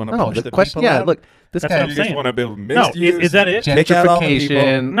Oh, you want to No, push the the question. people Yeah, out? look, this That's guy. what I'm You just saying. want to build no, mixed use. is that it? Kick out all the people.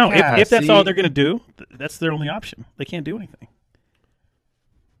 Gentrification. No, Yeah, if that's all see? they're going to do, that's their only option. They can't do anything.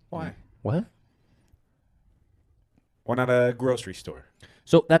 Why? What? Why not a grocery store?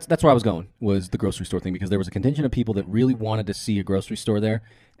 So that's where I was going, was the grocery store thing, because there was a contingent of people that really wanted to see a grocery store there.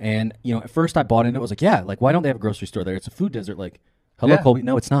 And, you know, at first I bought into it. I was like, yeah, like, why don't they have a grocery store there? It's a food desert. Like, hello, Yeah. Colby.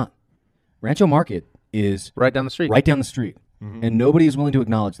 No, it's not. Rancho Market is Right down the street. right down the street. And nobody is willing to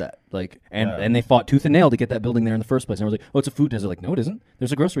acknowledge that. Like, and they fought tooth and nail to get that building there in the first place. And I was like, oh, it's a food desert. Like, no, it isn't.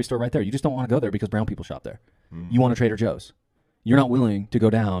 There's a grocery store right there. You just don't want to go there because brown people shop there. You want a Trader Joe's. You're not willing to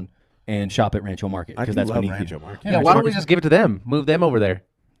go down and shop at Rancho Market I because do that's love beneath Rancho you. Market. Yeah, Rancho why don't we Market's- just give it to them? Move them over there.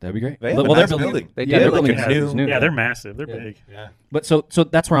 That'd be great. They have a Well, nice they're building. They Yeah, did. they're Like building a a new- house. New. Yeah, they're massive. They're big. Yeah. But so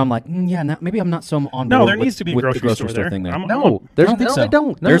that's where I'm like, maybe I'm not so on board. No, there with- needs to be a with the grocery store there. thing there. I'm- No, there's I don't think no, so. they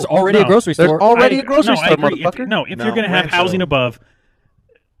don't. No. There's already No. a grocery There's store. already a grocery I store, agree. motherfucker. If No, you're going to have Rancho. housing above,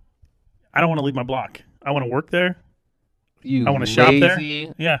 I don't want to leave my block. I want to work there. You I want to shop there.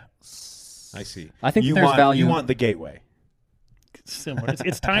 lazy- Yeah, I see. I think you there's want, value. You want the gateway. it's similar.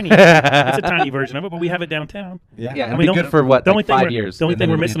 It's tiny. It's a tiny version of it, but we have it downtown. Yeah, I it'd mean, be the good only- for what, The only like thing 5 we're, years. The only and thing then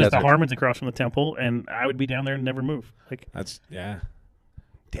we're it'll be missing is the desert. Harmons across from the temple, and I would be down there and never move. Like, Yeah.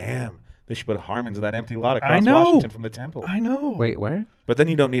 Damn. They should put Harmons in that empty lot across I know. Washington from the temple. I know. Wait, where? But then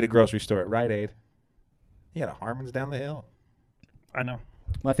you don't need a grocery store at Rite Aid. You got a Harmons down the hill. I know.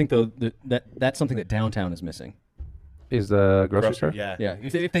 I think though that's something that downtown is missing. Is the grocery store? Yeah. Yeah,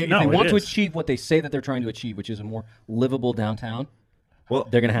 if they No, it want to is. achieve what they say that they're trying to achieve, which is a more livable downtown, Well,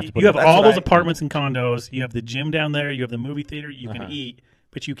 they're gonna have to put. You have That's all what those I- apartments and condos. You have the gym down there. You have the movie theater. You can eat,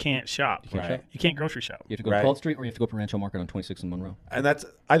 but you can't shop. can't shop. You can't grocery shop. You have to go Right. to 12th Street or you have to go to Rancho Market on 26 and Monroe. and I think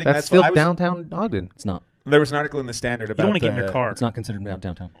That's that's still what I was, downtown Ogden. It's not. There was an article in the Standard You about don't want to get in the- your car. It's not considered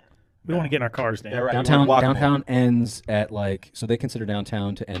downtown. We don't want to get in our cars, Dan. Yeah, right. Downtown You want Walkman. downtown ends at so they consider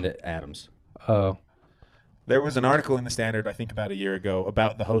downtown to end at Adams. Oh, There was an article in the Standard, I think about a year ago,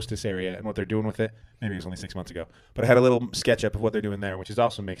 about the Hostess area and what they're doing with it. Maybe it was only 6 months ago. But I had a little sketch up of what they're doing there, which is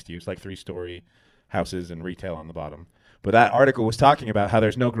also mixed use, like 3-story houses and retail on the bottom. But that article was talking about how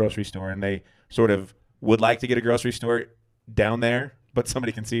there's no grocery store, and they sort of would like to get a grocery store down there, but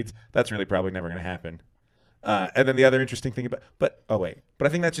somebody concedes that's really probably never going to happen. And then the other interesting thing but I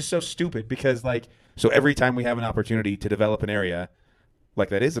think that's just so stupid because, like, so every time we have an opportunity to develop an area, like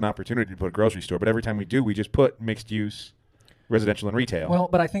that is an opportunity to put a grocery store, but every time we do, we just put mixed use residential and retail. Well,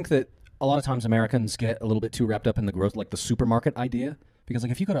 but I think that a lot of times Americans get a little bit too wrapped up in the growth, like the supermarket idea. Because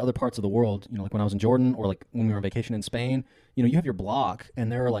like if you go to other parts of the world, you know, like when I was in Jordan or like when we were on vacation in Spain, you know, you have your block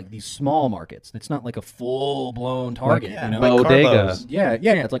and there are like these small markets. It's not like a full blown Target. yeah, you know? like bodega. Carlos. Yeah,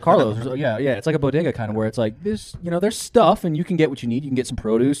 it's like Carlos. Yeah, it's like a bodega kind of where it's like this, you know, there's stuff and you can get what you need. You can get some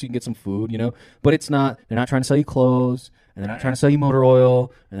produce, you can get some food, you know, but it's not, they're not trying to sell you clothes and they're not trying to sell you motor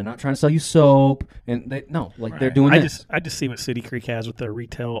oil and they're not trying to sell you soap and they're doing I this. just see what City Creek has with their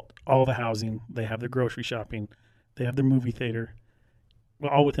retail, all the housing. They have their grocery shopping. They have their movie theater. Well,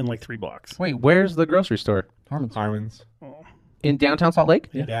 all within like 3 blocks. wait, where's the grocery store? Harmons. In downtown Salt Lake?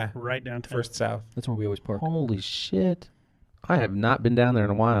 Yeah. Right downtown. First South. That's where we always park. Holy shit! I have not been down there in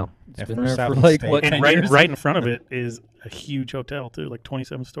a while. Yeah, been First there South for and like, State. what, And 10 right, years? right in front of it is a huge hotel too, like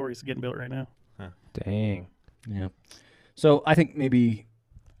 27 stories getting built right now. Dang. Yeah. So I think maybe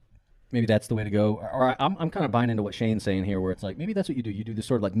that's the way to go. Or I'm kind of buying into what Shane's saying here, where it's like maybe that's what you do. You do this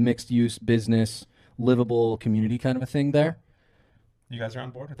sort of like mixed use business, livable community kind of a thing there, You guys are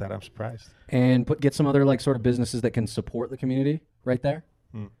on board with that. I'm surprised. and get some other like sort of businesses that can support the community right there.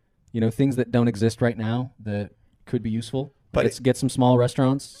 Hmm. You know, things that don't exist right now that could be useful. But get some small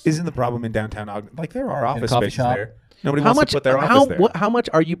restaurants. isn't the problem in downtown Ogden? Like there are office coffee spaces shop. there. Nobody How wants much? to put their office there. How much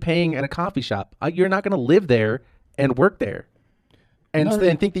are you paying at a coffee shop? You're not going to live there and work there, and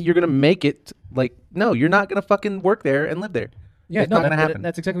think that you're going to make it. Like, no, you're not going to fucking work there and live there. Yeah, it's not going to that- happen.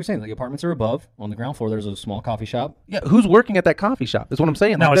 That's exactly what you're saying. Like apartments are above. On the ground floor, there's a small coffee shop. Yeah, who's working at that coffee shop? Is what I'm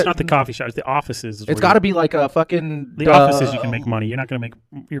saying. No, Like, it's that- not the coffee shop. It's the offices. It's got to be like a fucking. The offices you can make money. You're not going to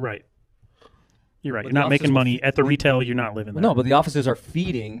make. You're right. You're right. You're not making money at the retail. You're not living there. No, but the offices are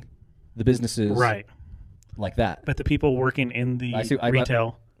feeding the businesses Right. like that. But the people working in the I-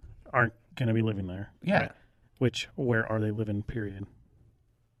 retail aren't going to be living there. Yeah. Right. Which, where are they living, period?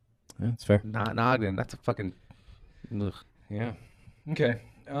 Yeah, that's fair. Not Ogden. That's a fucking. Ugh. Yeah. Okay.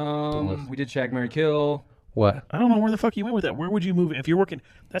 We did Shag, Marry, Kill. What? I don't know where the fuck you went with that. Where would you move if you're working?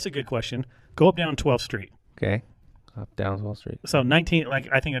 That's a good question. Go up down 12th Street. Okay. Up down Wall Street. So I think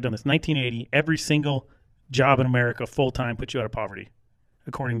I've done this. 1980, every single job in America full time puts you out of poverty,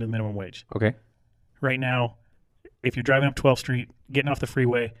 according to the minimum wage. Okay. Right now, if you're driving up 12th Street, getting off the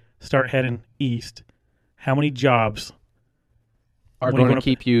freeway, start heading east, how many jobs Are When you going go to up-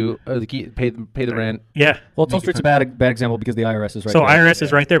 keep you pay the rent. Yeah. Well, 12th Street's a bad example because the IRS is right So there. IRS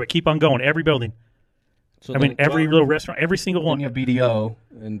is right there, but keep on going. Every building. So I mean, then- every little restaurant, every single Then one. you have BDO,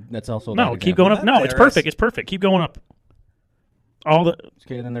 and that's also a No, bad keep example. going up. No, it's IRS. perfect. It's perfect. Keep going up. All the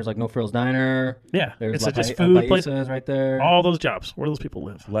Okay, then there's like No Frills Diner. yeah, There's it's like just food place. Baisa's right there. All those jobs. Where do those people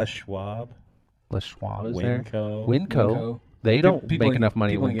live? Les Schwab, Les Schwab is there. Winco. Winco. They don't People make enough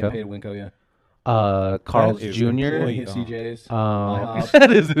money. People ain't getting Winco. paid at Winco, yeah. Carl's That is Jr. employee. CJ's. IHOP.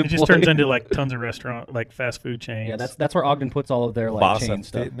 That is It just turns into like tons of restaurant, like fast food chains. Yeah, that's where Ogden puts all of their like Bossa chain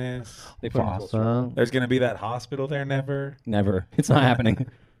stuff. Fitness. They put them in Tulsa. awesome. There's going to be that hospital there never. Never. It's not happening.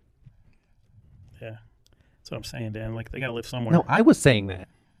 yeah. That's what I'm saying, Dan. Like they gotta live somewhere. No, I was saying that.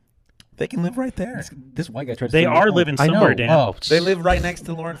 They can live right there. This white guy tried to they say are this living I somewhere, know. Dan. Oh, They live right next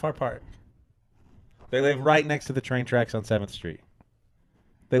to Lawrence Farr Park. They live right next to the train tracks on 7th Street.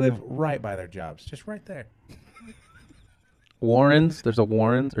 They live right by their jobs, just right there. Warrens. There's a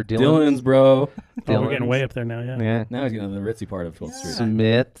Warrens or Dillon's. Dylan's, bro. Oh, we're getting Dillon's. way up there now. Yeah. Yeah. Now he's getting to the ritzy part of 12th Street.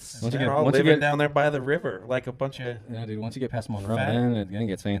 Smiths. Once you They're get- all once you living get- down there by the river, like a bunch of. Yeah, dude. Once you get past Monroe, Fat. then it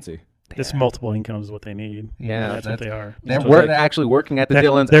gets fancy. This multiple incomes is what they need. Yeah, that's what they are. They're That's what actually working at the They're-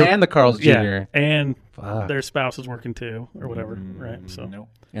 Dillons they're- and the Carl's Jr. Yeah, and Fuck. their spouse is working too, or whatever. Right. So Nope.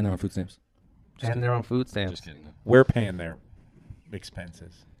 And they're on food stamps. And they're on food stamps. kidding. We're paying their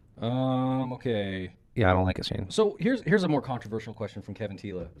expenses. Okay. Yeah, I don't like it, Shane. So here's a more controversial question from Kevin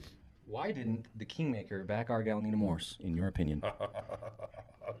Tila. Why didn't the Kingmaker back Argyle Nina Morse, in your opinion?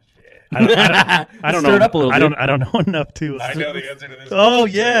 I don't Stir know. it up a little, I dude. don't know enough to. I know the answer to this. Oh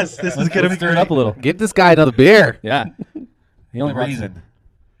yes, this is gonna be Stir it up a little. Give this guy another beer. Yeah. He only brought reason.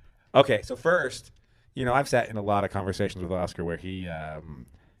 Okay, so first, I've sat in a lot of conversations with Oscar where he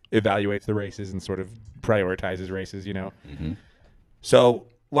evaluates the races and sort of prioritizes races, So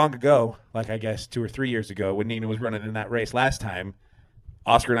long ago, like I guess 2 or 3 years ago, when Nina was running in that race last time,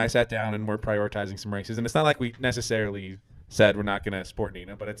 Oscar and I sat down and we're prioritizing some races. And it's not like we necessarily said we're not going to support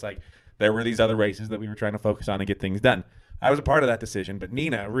Nina, but it's like there were these other races that we were trying to focus on and get things done. I was a part of that decision, but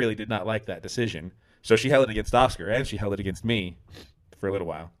Nina really did not like that decision. So she held it against Oscar and she held it against me for a little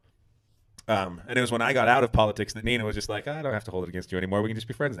while. And it was when I got out of politics that Nina was just like, I don't have to hold it against you anymore. We can just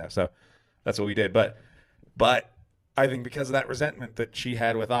be friends now. So that's what we did. But I think because of that resentment that she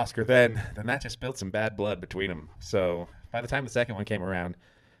had with Oscar then that just built some bad blood between them. So by the time the second one came around,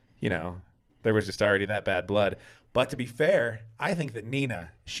 there was just already that bad blood. But to be fair, I think that Nina,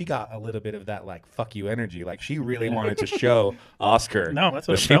 she got a little bit of that like fuck you energy. Like she really wanted to show Oscar No, that's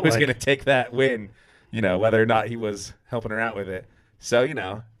what that it she felt was like. going to take that win, whether or not he was helping her out with it. So,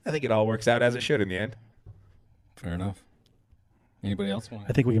 I think it all works out as it should in the end. Fair enough. Anybody else want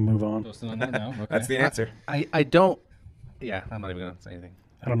I think we can move on. to on that now? Okay. That's the answer. I don't. Yeah, I'm not even going to say anything.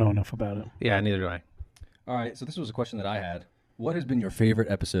 I don't know enough about it. Yeah, neither do I. All right, so this was a question that I had. What has been your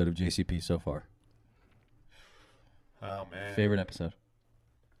favorite episode of JCP so far? Oh, man. Favorite episode?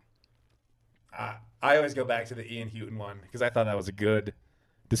 I always go back to the Ian Houghton one because I thought that was a good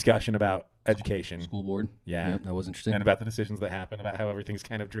discussion about education. School board? Yeah. That was interesting. And about the decisions that happen, about how everything's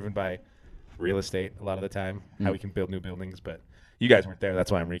kind of driven by real estate a lot of the time, how we can build new buildings. But you guys weren't there.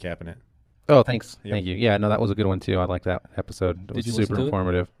 That's why I'm recapping it. Oh, thanks. Yep. Thank you. Yeah, no, that was a good one too. I like that episode. It was you listen super to it?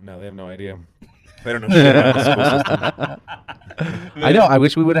 informative. No, they have no idea. They don't know shit about the school system. I know. I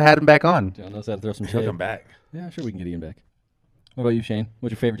wish we would have had him back on. John knows how to throw some He'll shade. come back. Yeah, sure we can get Ian back. What about you, Shane?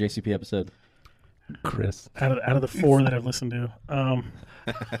 What's your favorite JCP episode? Chris. Out of the 4 that I've listened to,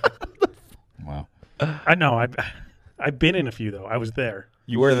 Wow. I know I've been in a few though. I was there.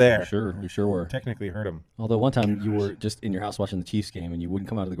 You were there. Sure, we sure were. Technically heard him. Although one time you were just in your house watching the Chiefs game and you wouldn't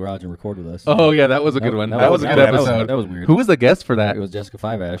come out of the garage and record with us. Oh yeah, that was a good one. That was a good episode. That was weird. Who was the guest for that? It was Jessica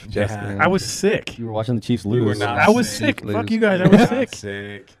Fiveash. Jessica. I was sick. You were watching the Chiefs were lose. not. I was sick. sick. Fuck you guys. I was sick.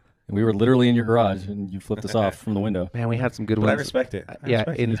 Sick. And we were literally in your garage and you flipped us off from the window. Man, we had some good But I ones. respect it. Yeah,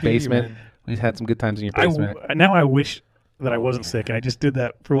 respect in it. his Good for you, basement. man. We had some good times in your basement. Now I wish that I wasn't sick. I just did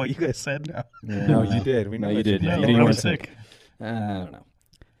that for what you guys said. Now. No, you did. We know No, you that did. did. You No, didn't I want was to sick. I don't know.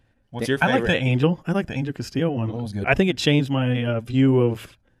 What's your I favorite? like the Angel. I like the Angel Castillo one. That was good. I think it changed my view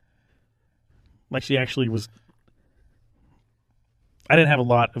of. Like she actually was. I didn't have a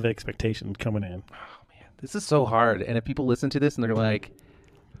lot of expectation coming in. This is so hard. And if people listen to this and they're like,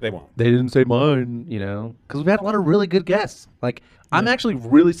 They won't. they didn't say mine, you know, because we've had a lot of really good guests. Like, I'm actually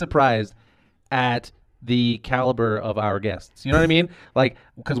really surprised at the caliber of our guests. You know what I mean? Like,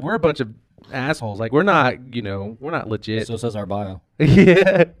 because we're a bunch of assholes. Like, we're not, you know, we're not legit. So says our bio.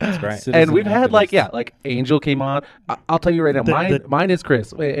 Yeah. That's right. Citizen And we've had like, activists. yeah, like Angel came on. I'll tell you right now, mine is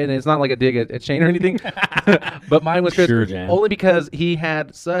Chris, and it's not like a dig at Shane or anything, but mine was Chris Sure, Jan. only because he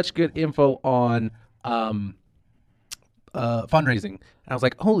had such good info on fundraising. I was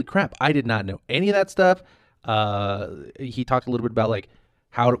like, holy crap, I did not know any of that stuff. He talked a little bit about like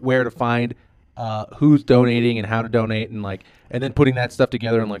where to find who's donating and how to donate, and like, and then putting that stuff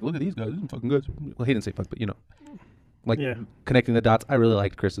together and like, look at these guys, these are fucking guys. Well, he didn't say fuck, but you know, like connecting the dots. I really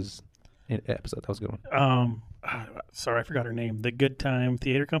liked Chris's episode. That was a good one. Sorry, I forgot her name. The Good Time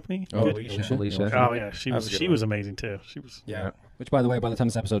Theater Company. Oh, Alicia. Oh yeah, she That was was a good she one. was amazing too. She was. Yeah. Which, by the way, by the time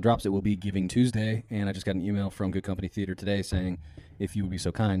this episode drops, it will be Giving Tuesday. And I just got an email from Good Company Theater today saying, if you would be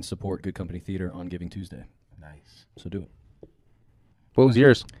so kind, support Good Company Theater on Giving Tuesday. Nice. So do it. What was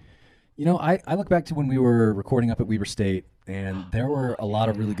yours? You know, I look back to when we were recording up at Weber State, and there were a lot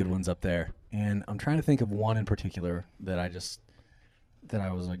of really good ones up there. And I'm trying to think of one in particular that I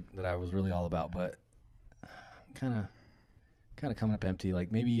was really all about, but kind of coming up empty.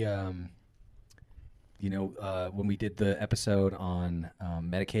 Like maybe when we did the episode on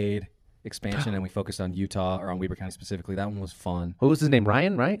Medicaid expansion and we focused on Utah or on Weber County specifically, that one was fun. What was his name?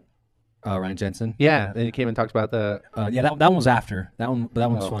 Ryan, right? Ryan Jensen. Yeah. Then he came and talked about the. That one was after that one. But that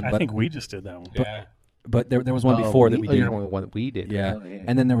one was fun. I think we just did that one. Yeah. But there was one before that we did. You're talking about the one that we did. Yeah. Oh,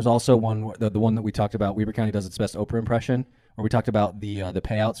 And then there was also one, the one that we talked about, Weber County does its best Oprah impression, where we talked about the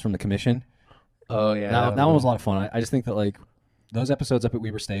payouts from the commission. Oh yeah. That one was a lot of fun. I just think that like those episodes up at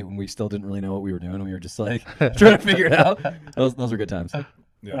Weber State when we still didn't really know what we were doing, we were just like trying to figure it out. Those were good times.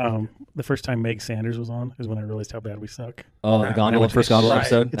 The first time Meg Sanders was on is when I realized how bad we suck. Oh, the gondola, first gondola Right.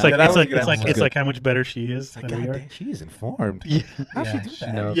 episode. It's Yeah, like that it's was a like good it's like episode. it's like how much better she is than we God are. damn, she's informed. How'd she do She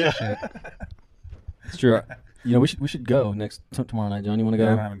that? knows Yeah. shit. It's true. You know, we should go tomorrow night. John, you want to I go?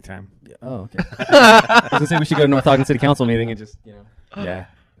 don't have any time. Oh, okay. I was gonna say we should go to North Ogden City Council meeting and just Yeah.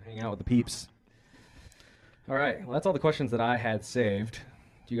 hang out with the peeps. All right. Well, that's all the questions that I had saved.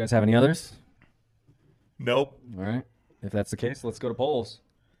 Do you guys have any others? Nope. All right. If that's the case, let's go to polls.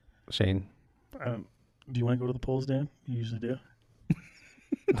 Shane. Do you want to go to the polls, Dan? You usually do.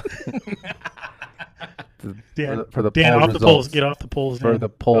 Dan, for the Dan, poll off the polls. results. Get off the polls. For Dan. the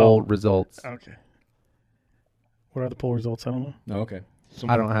poll results. Okay. What are the poll results? I don't know. Oh, okay.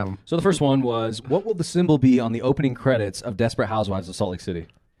 I don't have them. So the first one was, what will the symbol be on the opening credits of Desperate Housewives of Salt Lake City?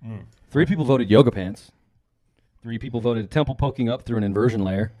 3 people voted yoga pants. 3 people voted a temple poking up through an inversion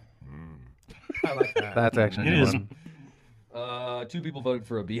layer. I like that. That's actually It a good is. one. 2 people voted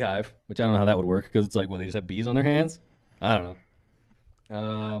for a beehive, which I don't know how that would work because it's like, they just have bees on their hands? I don't know.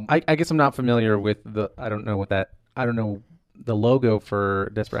 I guess I'm not familiar with I don't know the logo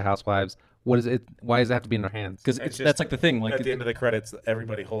for Desperate Housewives. What is it? Why does it have to be in their hands? Because It's that's just like the thing. Like At the end of the credits,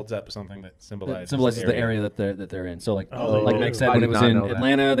 everybody holds up something that symbolizes, it symbolizes the area that they're in. So like Oh, like oh, Meg said, I when did it was not in know that.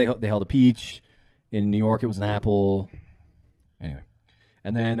 Atlanta, they held a peach. In New York, it was an apple. Anyway,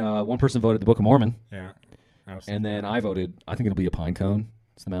 and then one person voted the Book of Mormon, Yeah. and then I voted. I think it'll be a pine cone.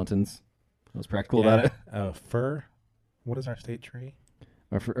 It's the mountains. I was practical about it. Fir. What is our state tree?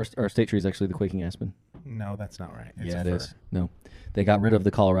 Our state tree is actually the quaking aspen. No, that's not right. It's yeah, a it fir. is. No, they got rid of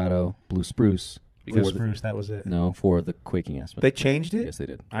the Colorado blue spruce. Blue for the- spruce, that was it. No, for the quaking aspen. They changed it? Yes, they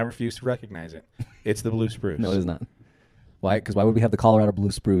did. I refuse to recognize it. It's the blue spruce. No, it is not. Why? Because why would we have the Colorado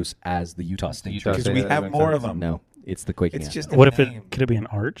blue spruce as the Utah state Utah tree? Because State, we that have makes more sense. of them. No, it's the quaking It's aspen. just What a if name. could it be an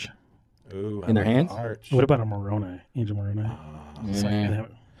arch? Ooh, In their hands? Arch. What about a Moroni? Angel Moroni? It's like- Yeah.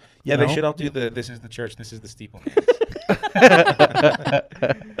 Yeah, they No? should all do this is the church, this is the steeple.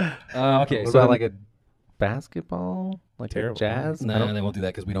 Okay, What so about like a basketball, like Terrible. a jazz? I no, don't- they won't do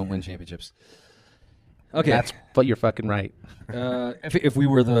that because we don't win championships. Okay, That's but you're fucking right. if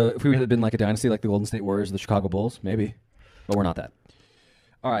we had been like a dynasty, like the Golden State Warriors, or the Chicago Bulls, maybe, but we're not that.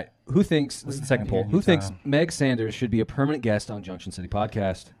 All right. Who thinks, this is the second poll, who thinks Meg Sanders should be a permanent guest on Junction City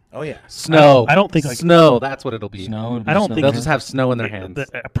Podcast? Oh yeah. Snow. I don't think like Snow. That's what it'll be. Snow? I don't think They'll just have snow in their hands.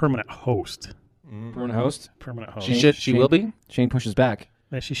 a permanent host. Permanent host? Permanent host. She will be. Shane pushes back.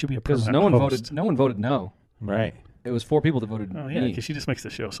 Yeah, she should be a Because permanent host. no one voted no. Right. It was 4 people that voted Oh yeah, me. because she just makes the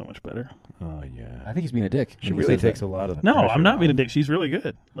show so much better. Oh yeah. I think he's being a dick. She really takes a lot of the No, pressure I'm not off. being a dick. She's really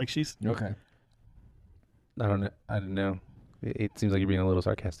good. Like she's. Okay. I don't know. I don't know. It seems like you're being a little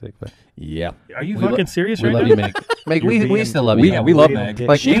sarcastic, but Yeah. Are you We fucking serious we right love now? you, Meg. Meg, we still love you. We love being Meg. a dick.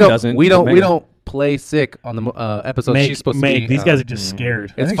 Like Shane we don't, doesn't. we but Meg don't play sick on the episodes Meg, she's supposed to Meg, be. these guys are just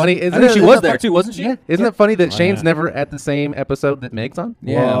scared. It's funny. I Isn't think it, she was there too, wasn't she? Yeah. Isn't it funny that Shane's never at the same episode that Meg's on?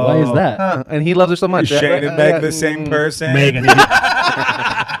 Yeah. Why is that? Huh, and he loves her so much. Shane and Meg the same person. Meg, I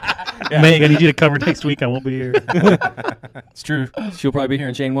need you. Meg, I need you to cover next week. I won't be here. It's true. She'll probably be here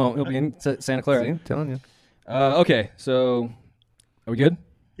and Shane won't. He'll be in Santa Clara. See, I'm telling you. Okay, so are we good?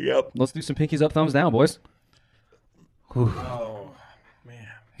 Yep. Let's do some pinkies up, thumbs down, boys. Oh Man,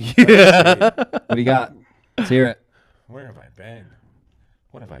 What do you got? Let's hear it. where have I been?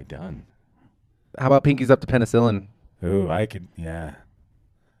 What have I done? How about pinkies up to penicillin? Oh, I could. Yeah.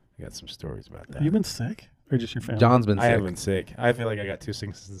 I got some stories about that. you been sick or just your family? John's been I sick. have been sick. I feel like I got 2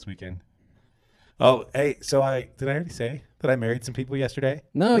 sicknesses this weekend. Oh, hey, so did I already say that I married some people yesterday?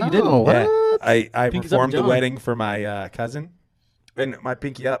 No, you No, didn't. what? Yeah, I Pinkies up, performed the John. wedding for my cousin, and my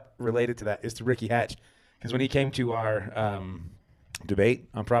pinky up related to that is to Ricky Hatch, because when he came to our debate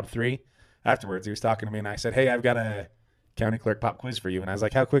on Prop 3, afterwards he was talking to me, and I said, "Hey, I've got a county clerk pop quiz for you," and I was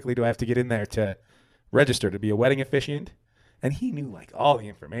like, "How quickly do I have to get in there to register to be a wedding officiant?" And he knew like all the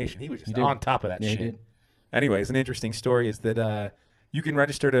information. He was just did. on top of that Yeah, he shit. did. Anyways, an interesting story is that you can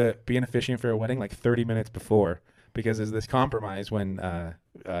register to be an officiant for a wedding like 30 minutes before, because there's this compromise when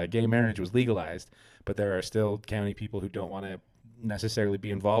gay marriage was legalized, but there are still county people who don't want to necessarily be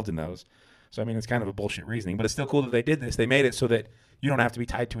involved in those. So, I mean, it's kind of a bullshit reasoning, but it's still cool that they did this. They made it so that you don't have to be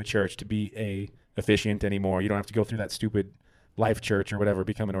tied to a church to be a officiant anymore. You don't have to go through that stupid life church or whatever,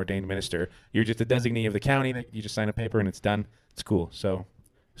 become an ordained minister. You're just a designee of the county. That you just sign a paper and it's done. It's cool. So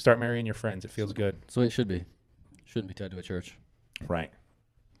start marrying your friends. It feels good. So it should be. Shouldn't be tied to a church. Right.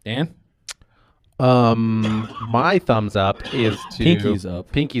 Dan? My thumbs up is to Pinkies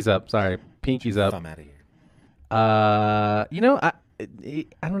up. Pinkies up. Sorry, pinkies up. I'm out of here. You know, I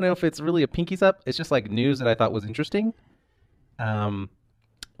don't know if it's really a pinkies up. It's just like news that I thought was interesting.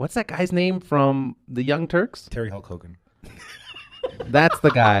 What's that guy's name from the Young Turks? Terry Hulk Hogan. That's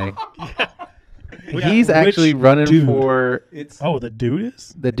the guy. Yeah, He's actually which running dude? for Oh, the dude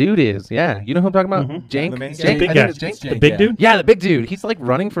is the dude is. Yeah, you know who I'm talking about? Mhm. Jank. The main Jank? big I guy. think it's Jank. the big dude. Yeah, the big dude. He's like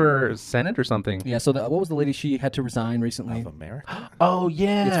running for Senate or something. Yeah, so what was the lady she had to resign recently? Of America. Oh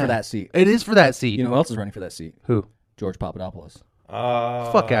yeah, It's for that seat. It is for that seat. You know who else is running for that seat? who? George Papadopoulos.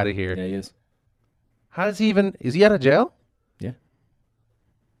 Fuck out of here. Yeah, he is. How does he even? Is he out of jail? Yeah.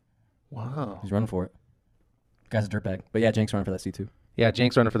 Wow. He's running for it. Guy's a dirtbag. But yeah, Jank's running for that seat too. Yeah,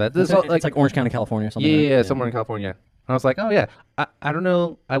 Jank's running for that. This It's is all, like Orange County, California or something. yeah, right? somewhere in California. I was like, oh yeah. I don't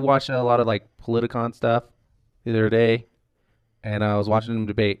know. I watched a lot of like Politicon stuff the other day, and I was watching him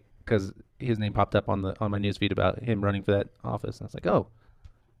debate because his name popped up on my newsfeed about him running for that office. And I was like, oh,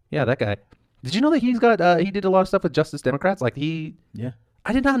 yeah, that guy. Did you know that he's got he did a lot of stuff with Justice Democrats? Like Yeah.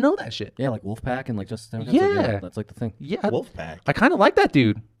 I did not know that shit. Yeah, like Wolfpack and like Justice Democrats. Like, Yeah. that's like the thing. Yeah, Wolfpack. I kind of like that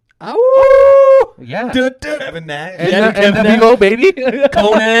dude. Yeah. Kevin Nash. NWO baby.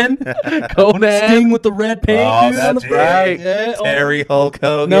 Conan. Conan. Sting with the red paint. Oh, dude, on that's the right. Yeah, oh. Terry Hulk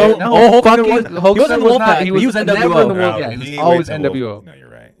Hogan. No, No, Hogan fucking was- Hogan he wasn't was Wolfpack, not. He was NWO. never in the No, Wolf. Yeah, he was he always went to NWO. Wolf. No, you're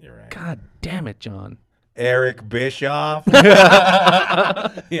right. You're right. God damn it, John. Eric Bischoff.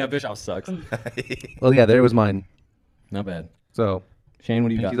 Yeah, Bischoff sucks. Well, yeah, there was mine. Not bad. So Shane, what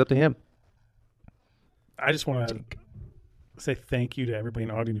do you he's got? up to him. I just want to say thank you to everybody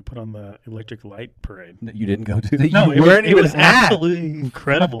in Ogden who put on the electric light parade. That you didn't go to. No, You weren't it was even at. absolutely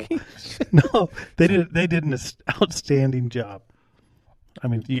incredible. No, they did an outstanding job. I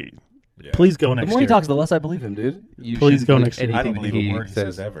mean, please go The next more he year. talks, the less I believe him, dude. You Please shouldn't go believe next year. anything I don't believe that a word he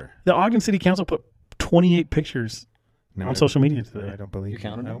says ever. The Ogden City Council put 28 pictures No, on social media today. I don't believe You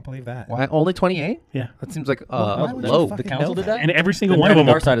counted I them? don't believe that. Why only 28? Yeah, That seems like why would you low. fucking The council know did that? and every single Then one of them.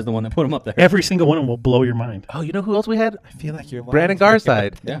 Brandon Will, Garside is the one that put him up there. every single one of them will blow your mind. Oh, you know who else we had? I feel like you're lying. Brandon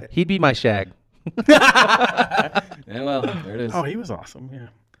Garside. Yeah. He'd be my shag. Yeah, well, there it is. Oh, he was awesome. Yeah.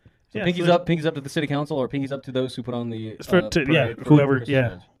 Yeah, Pinkies so- up, pinkies up to the city council, or pinkies up to those who put on the it's for, parade for whoever, Christmas yeah,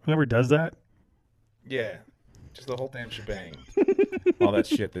 Village. whoever does that. Yeah. Just the whole damn shebang. all that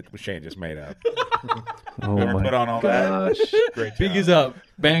shit that Shane just made up. Oh Whoever my put on all gosh. that. Great job. Pinkies up.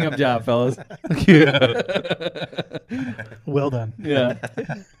 Bang up job, fellas. Well done. Yeah.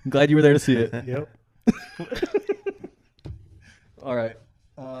 I'm glad you were there to see it. Yep. All right.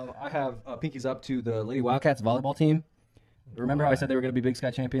 I have pinkies up to the Lady Wildcats volleyball team. Remember how I said they were going to be Big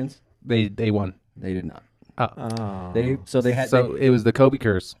Sky champions? They won. They did not. Oh. They It was the Kobe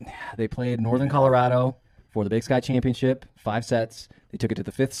curse. they played Northern Colorado for the Big Sky championship, 5 sets. They took it to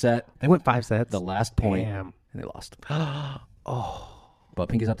the 5th set, They went 5 sets. the last point, Damn. and they lost. But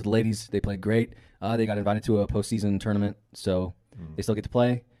pinkies up to the ladies. They played great. They got invited to a postseason tournament, so they still get to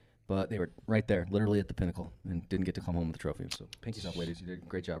play. But they were right there, literally at the pinnacle, and didn't get to come home with the trophy. So pinkies up, ladies. You did a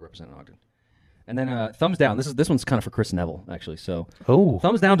great job representing Ogden. And then thumbs down. This one's kind of for Chris Neville, actually. So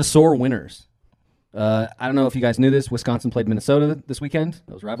thumbs down to sore winners. I don't know if you guys knew this. Wisconsin played Minnesota this weekend.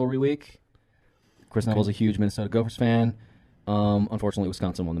 That was rivalry week. Chris Neville's a huge Minnesota Gophers fan. Unfortunately,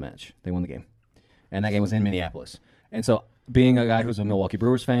 Wisconsin won the match. They won the game. And that game was in Minneapolis. And so being a guy who's a Milwaukee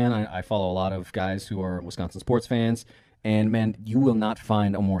Brewers fan, I follow a lot of guys who are Wisconsin sports fans. And, man, you will not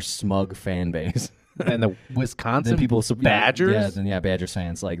find a more smug fan base. And the Wisconsin people Badgers? Badgers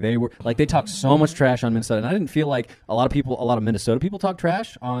fans. They talked so much trash on Minnesota. And I didn't feel like a lot of Minnesota people talk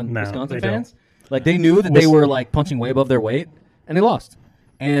trash on Wisconsin they fans. Like, they knew that they were, like, punching way above their weight, and they lost.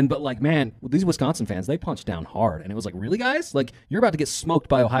 But, like, man, these Wisconsin fans, they punched down hard. And it was like, really, guys? Like, you're about to get smoked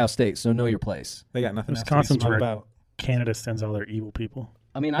by Ohio State, so know your place. They got nothing Wisconsin's else to be where smart about. Canada sends all their evil people.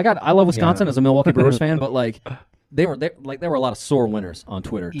 I mean, I love Wisconsin as a Milwaukee Brewers fan, but, like, there were a lot of sore winners on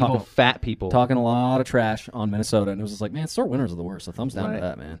Twitter. Evil fat people. Talking a lot of trash on Minnesota. And it was just like, man, sore winners are the worst. So thumbs down to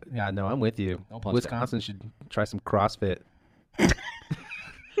that, man. Yeah, no, I'm with you. Don't punch Wisconsin should try some CrossFit.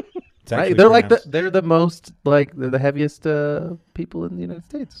 It's actually Right? They're pronounced- the most they're the heaviest people in the United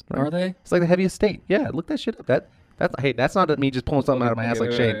States. Right? Are they? It's like the heaviest state. Yeah, look that shit up. That's not me just pulling something out of my ass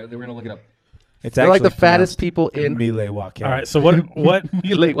like Shane. We're going to look it up. It's They're like the actually fattest pronounced people in Milwaukee. All right, so what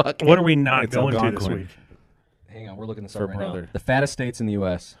Milwaukee. what are we not It's going to this Algonquin. week? Hang on, we're looking this For up right now. brother. The fattest states in the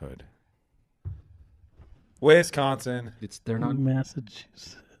U.S. Hood. Wisconsin. They're not.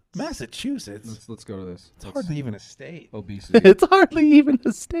 Massachusetts. Massachusetts. Let's go to this. It's hardly even a state. Obesity. It's hardly even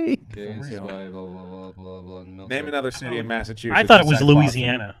a state. Gays, real. blah, blah, blah, blah, blah, blah, Name another city in Massachusetts. I thought it was besides Boston.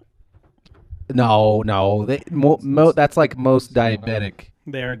 Louisiana. No. That's like most diabetic.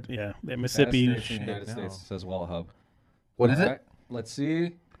 They're Mississippi. Fattest states in the United States, says Wallahub. What is All it? right, let's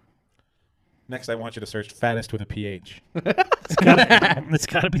see. Next, I want you to search fattest with a PH. It's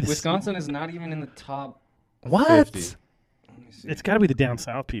got to be Wisconsin is not even in the top. What? 50. It's got to be the down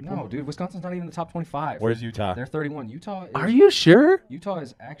south people. No, dude, Wisconsin's not even in the top 25. Where's Utah? They're 31. Are you sure? Utah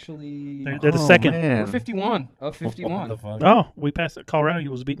is actually. They're the second. Man. We're 51 of 51. What the fuck? Oh, we passed it. Colorado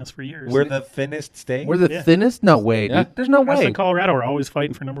was beating us for years. We're the thinnest state. We're the Yeah. thinnest? No way, Yeah. dude. There's no Us way. and Colorado are always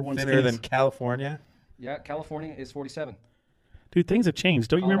fighting for number one thinner than states. California. Yeah, California is 47. Dude, things have changed.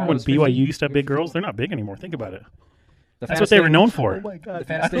 Don't you remember when Colorado's BYU 50. used to have big girls? They're not big anymore. Think about it. The That's what fattest they were state- known for. The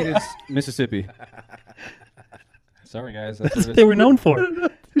fattest state is Mississippi. Sorry, guys. That's what they were known for.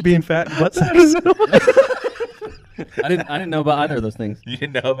 Being fat and butt sex. I didn't know about either of those things. You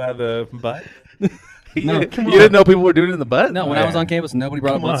didn't know about the butt? No, You didn't know people were doing it in the butt? no. When I was on campus, nobody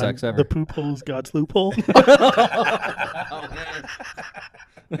brought up Come butt on. sex ever. The poop hole's God's loophole.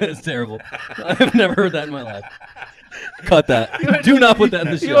 That's terrible. I've never heard that in my life. Cut that. Do not put that in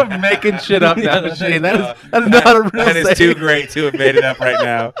the You show. are making shit up now, Yeah, Shane. That is not a real That is saying. too great to have made it up right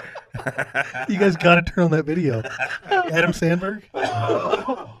now. You guys got to turn on that video. Adam Sandberg.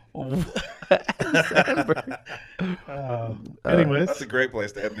 Anyways. That's a great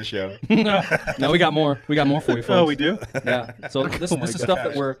place to end the show. No, we got more. We got more for you, folks. Oh, we do? Yeah. So this is stuff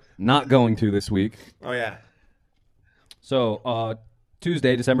that we're not going to this week. Oh, yeah. So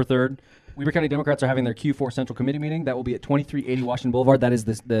Tuesday, December 3rd, Weber County Democrats are having their Q4 Central Committee meeting. That will be at 2380 Washington Boulevard. That is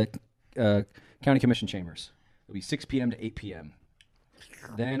the County Commission chambers. It'll be 6 p.m. to 8 p.m.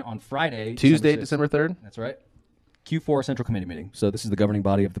 Then on Friday, Tuesday, December 6th, December 3rd? That's right. Q4 Central Committee meeting. So this is the governing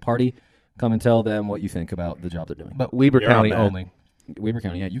body of the party. Come and tell them what you think about the job they're doing. But Weber You're on County that. only. Weber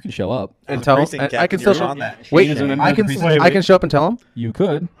County, yeah, you can show up. And the tell precinct I can captain, still you're show on that. Wait, Shane is a member I of the can precinct. I can show up and tell them? You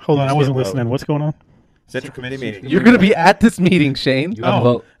could. Hold on, I wasn't vote. listening. What's going on? Central Committee meeting. You're going to be at this meeting, Shane. You have to Oh,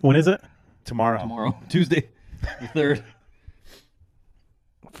 vote when is it? Tomorrow. tomorrow, Tuesday, the 3rd,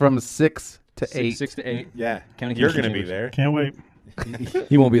 From 6 to 8. 6 to 8. Yeah. County You're Commission going to be chambers. there. Can't wait.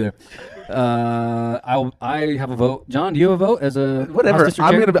 He won't be there. I have a vote. John, do you have a vote as a Whatever. House District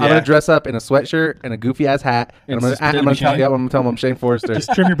I'm Chair? gonna Yeah. dress up in a sweatshirt and a goofy ass hat. And And I'm pretend to gonna be tell Shane? you. I'm gonna tell them I'm Shane Forrester.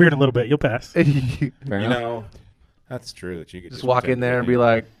 Just trim your beard a little bit. You'll pass. Fair You enough. know, that's true that you could Just walk in there and be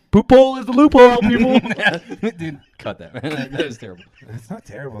like, Poop hole is the loophole, people. Dude, cut that, man. That is terrible. That's not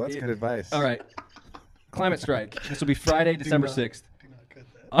terrible. That's good advice. All right. Climate strike. This will be Friday, December 6th.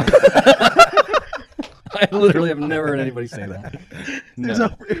 I literally have never heard anybody say that. No.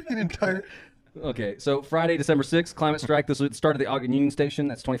 An entire. Okay, so Friday, December 6th, climate strike. This will start at the Ogden Union Station.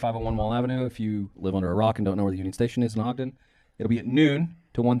 That's 2501 Wall Avenue. If you live under a rock and don't know where the Union Station is in Ogden, it'll be at noon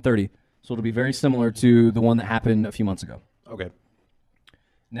to 1:30. So it'll be very similar to the one that happened a few months ago. Okay.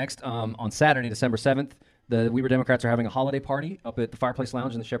 Next, on Saturday, December 7th, the Weber Democrats are having a holiday party up at the Fireplace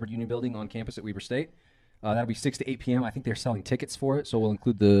Lounge in the Shepherd Union Building on campus at Weber State. That'll be 6 to 8 p.m. I think they're selling tickets for it, so we'll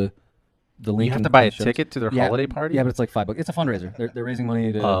include the link. You have in to buy the a shows. ticket to their holiday party? Yeah, but it's like $5. It's a fundraiser. They're raising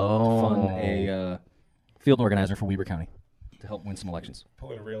money to fund a field organizer for Weber County to help win some elections.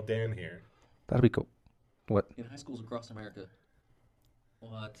 Pulling a real Dan here. That'd be cool. What? In high schools across America.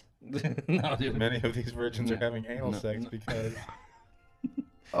 What? No, dude. Many of these virgins are having anal sex because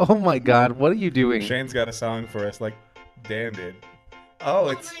Oh my God! What are you doing? Shane's got a song for us like Dan did. Oh,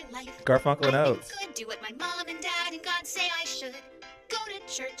 it's Garfunkel and Oates. I could do what my mom and dad and God say I should. Go to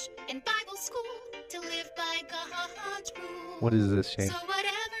church and Bible school to live by God's rules. What is this, Shane? So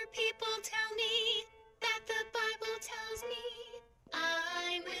whatever people tell me that the Bible tells me,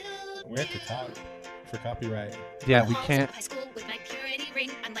 I will We have to do. talk for copyright. Yeah, we Walls can't. of high school with my purity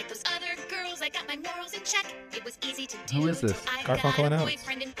ring. Unlike those other girls, I got my morals in check. It was easy to do. Who is this? till I Garfunkel got and a Oates.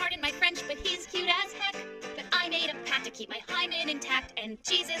 boyfriend, and pardon my French, but he's cute as heck. But I made a pact to keep my hymen intact, and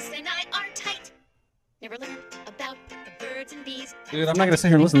Jesus and I are tight. Never learned about the birds and bees. Dude, I'm not going to sit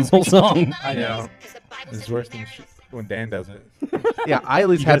here and listen to this whole song. I know. It's worse than when Dan does it. Yeah, I at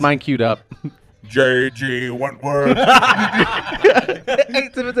least had mine queued up. JG Wentworth.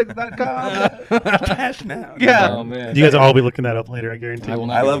 876.com. Cash now. Yeah. Oh, man. You guys will all be looking that up later, I guarantee. I will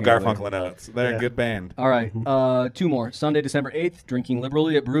not I be love looking at it. Garfunkel and Oates. They're Yeah. a good band. All right, two more. Sunday, December 8th, drinking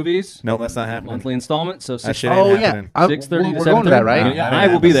liberally at Broovies. No, that's not happening. Monthly installment. So That 6, shit ain't Oh yeah. happening. 6:30 to We're going to that, 7:30. right? Yeah, I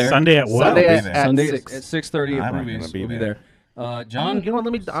will be there. Sunday at what? Sunday I'll at, be there. at Sunday 6. at 6:30 at I'm not gonna Broovies. be We'll be there. there. John, John you know what?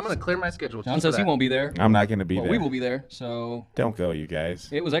 I'm gonna clear my schedule. John just says for he that. won't be there. I'm not going to be But there. we will be there. So Don't go, you guys.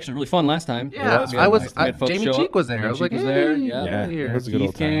 it was actually really fun last time. Yeah, We had I was. nice- we had folks Jamie show Cheek up. was there. I was Jamie like, Cheek was there. hey, Yeah. Yeah, here. it was a good Keith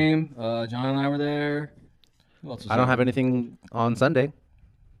old time. came. John and I were there. Who else was I don't there? have anything on Sunday.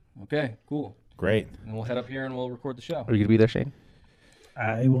 Okay, cool. Great. And we'll head up here and we'll record the show. Are you gonna be there, Shane?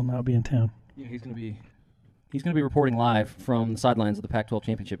 I will not be in town. Yeah, he's gonna be reporting live from the sidelines of the Pac-12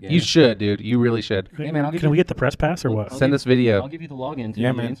 championship game. You should, dude. You really should. Hey, man, I'll give Can you- we get the press pass or what? Send us video. I'll give you the login to Yeah,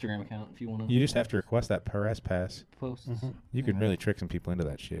 your man. Instagram account if you want to You just have to request that Perez pass. post. You can really trick some people into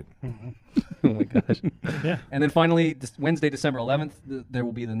that shit. Oh my gosh. Yeah. And then finally, Wednesday, December 11th, there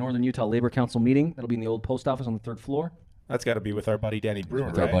will be the Northern Utah Labor Council meeting. That'll be in the old post office on the 3rd floor. That's got to be with our buddy Danny Brewer,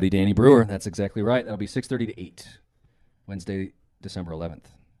 With right? our buddy Danny Brewer. That's exactly right. That'll be 6:30 to 8, Wednesday, December 11th.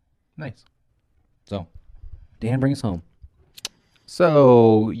 Nice. So, Dan, bring us home.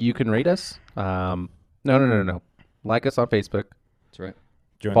 So you can rate us. No. Like us on Facebook. That's right.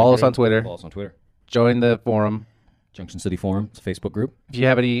 Join Follow the us on group. Twitter. Follow us on Twitter. Join the forum. Junction City Forum. It's a Facebook group. If you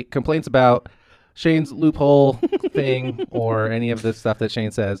have any complaints about Shane's loophole thing or any of the stuff that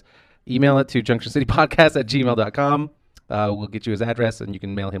Shane says, email it to junctioncitypodcast@gmail.com. We'll get you his address and you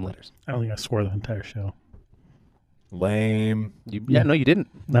can mail him letters. I don't think I swore the entire show. Lame. No, you didn't.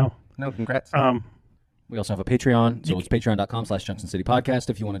 No. No, congrats. We also have a Patreon, so it's patreon.com/JunctionCityPodcast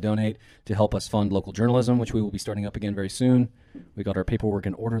if you want to donate to help us fund local journalism, which we will be starting up again very soon. We got our paperwork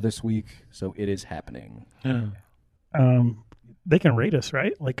in order this week, so it is happening. They can rate us,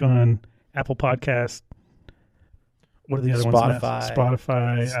 right? Like on Apple Podcast. What are the other ones? Spotify.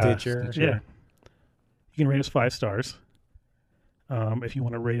 Spotify. Stitcher. Yeah. You can rate us 5 stars. If you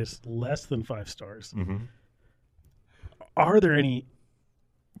want to rate us less than 5 stars. Mm-hmm. Are there any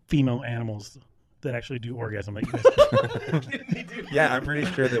female animals that actually do orgasm like you guys? Yeah, I'm pretty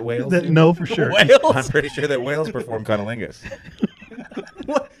sure that whales. that know for sure. I'm pretty sure that whales perform cunnilingus.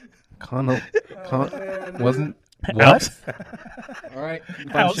 Wasn't Out- All right.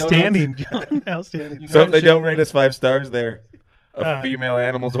 Outstanding, John. Outstanding. So if they don't rate us 5 stars, they're a female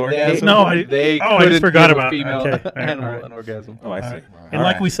animal's orgasm. No, I just forgot give a about. female Okay. All right, animal all right. an orgasm. Oh, I see. And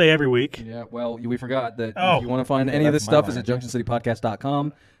like we say every week, Yeah, well, we forgot that Oh. if you want to find any of this That's my stuff is at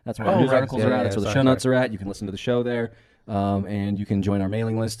junctioncitypodcast.com. That's where our Oh, news right. articles Yeah, are at. yeah, That's where the sorry, show notes are at. You can listen to the show there. And you can join our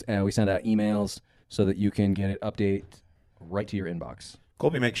mailing list. We send out emails so that you can get it update right to your inbox.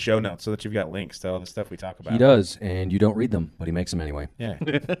 Colby makes show notes so that you've got links to all the stuff we talk about. He does, and you don't read them, but he makes them anyway Yeah,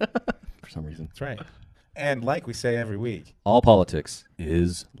 for some reason. that's right. And like we say every week, All politics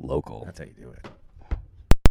is local. that's how you do it.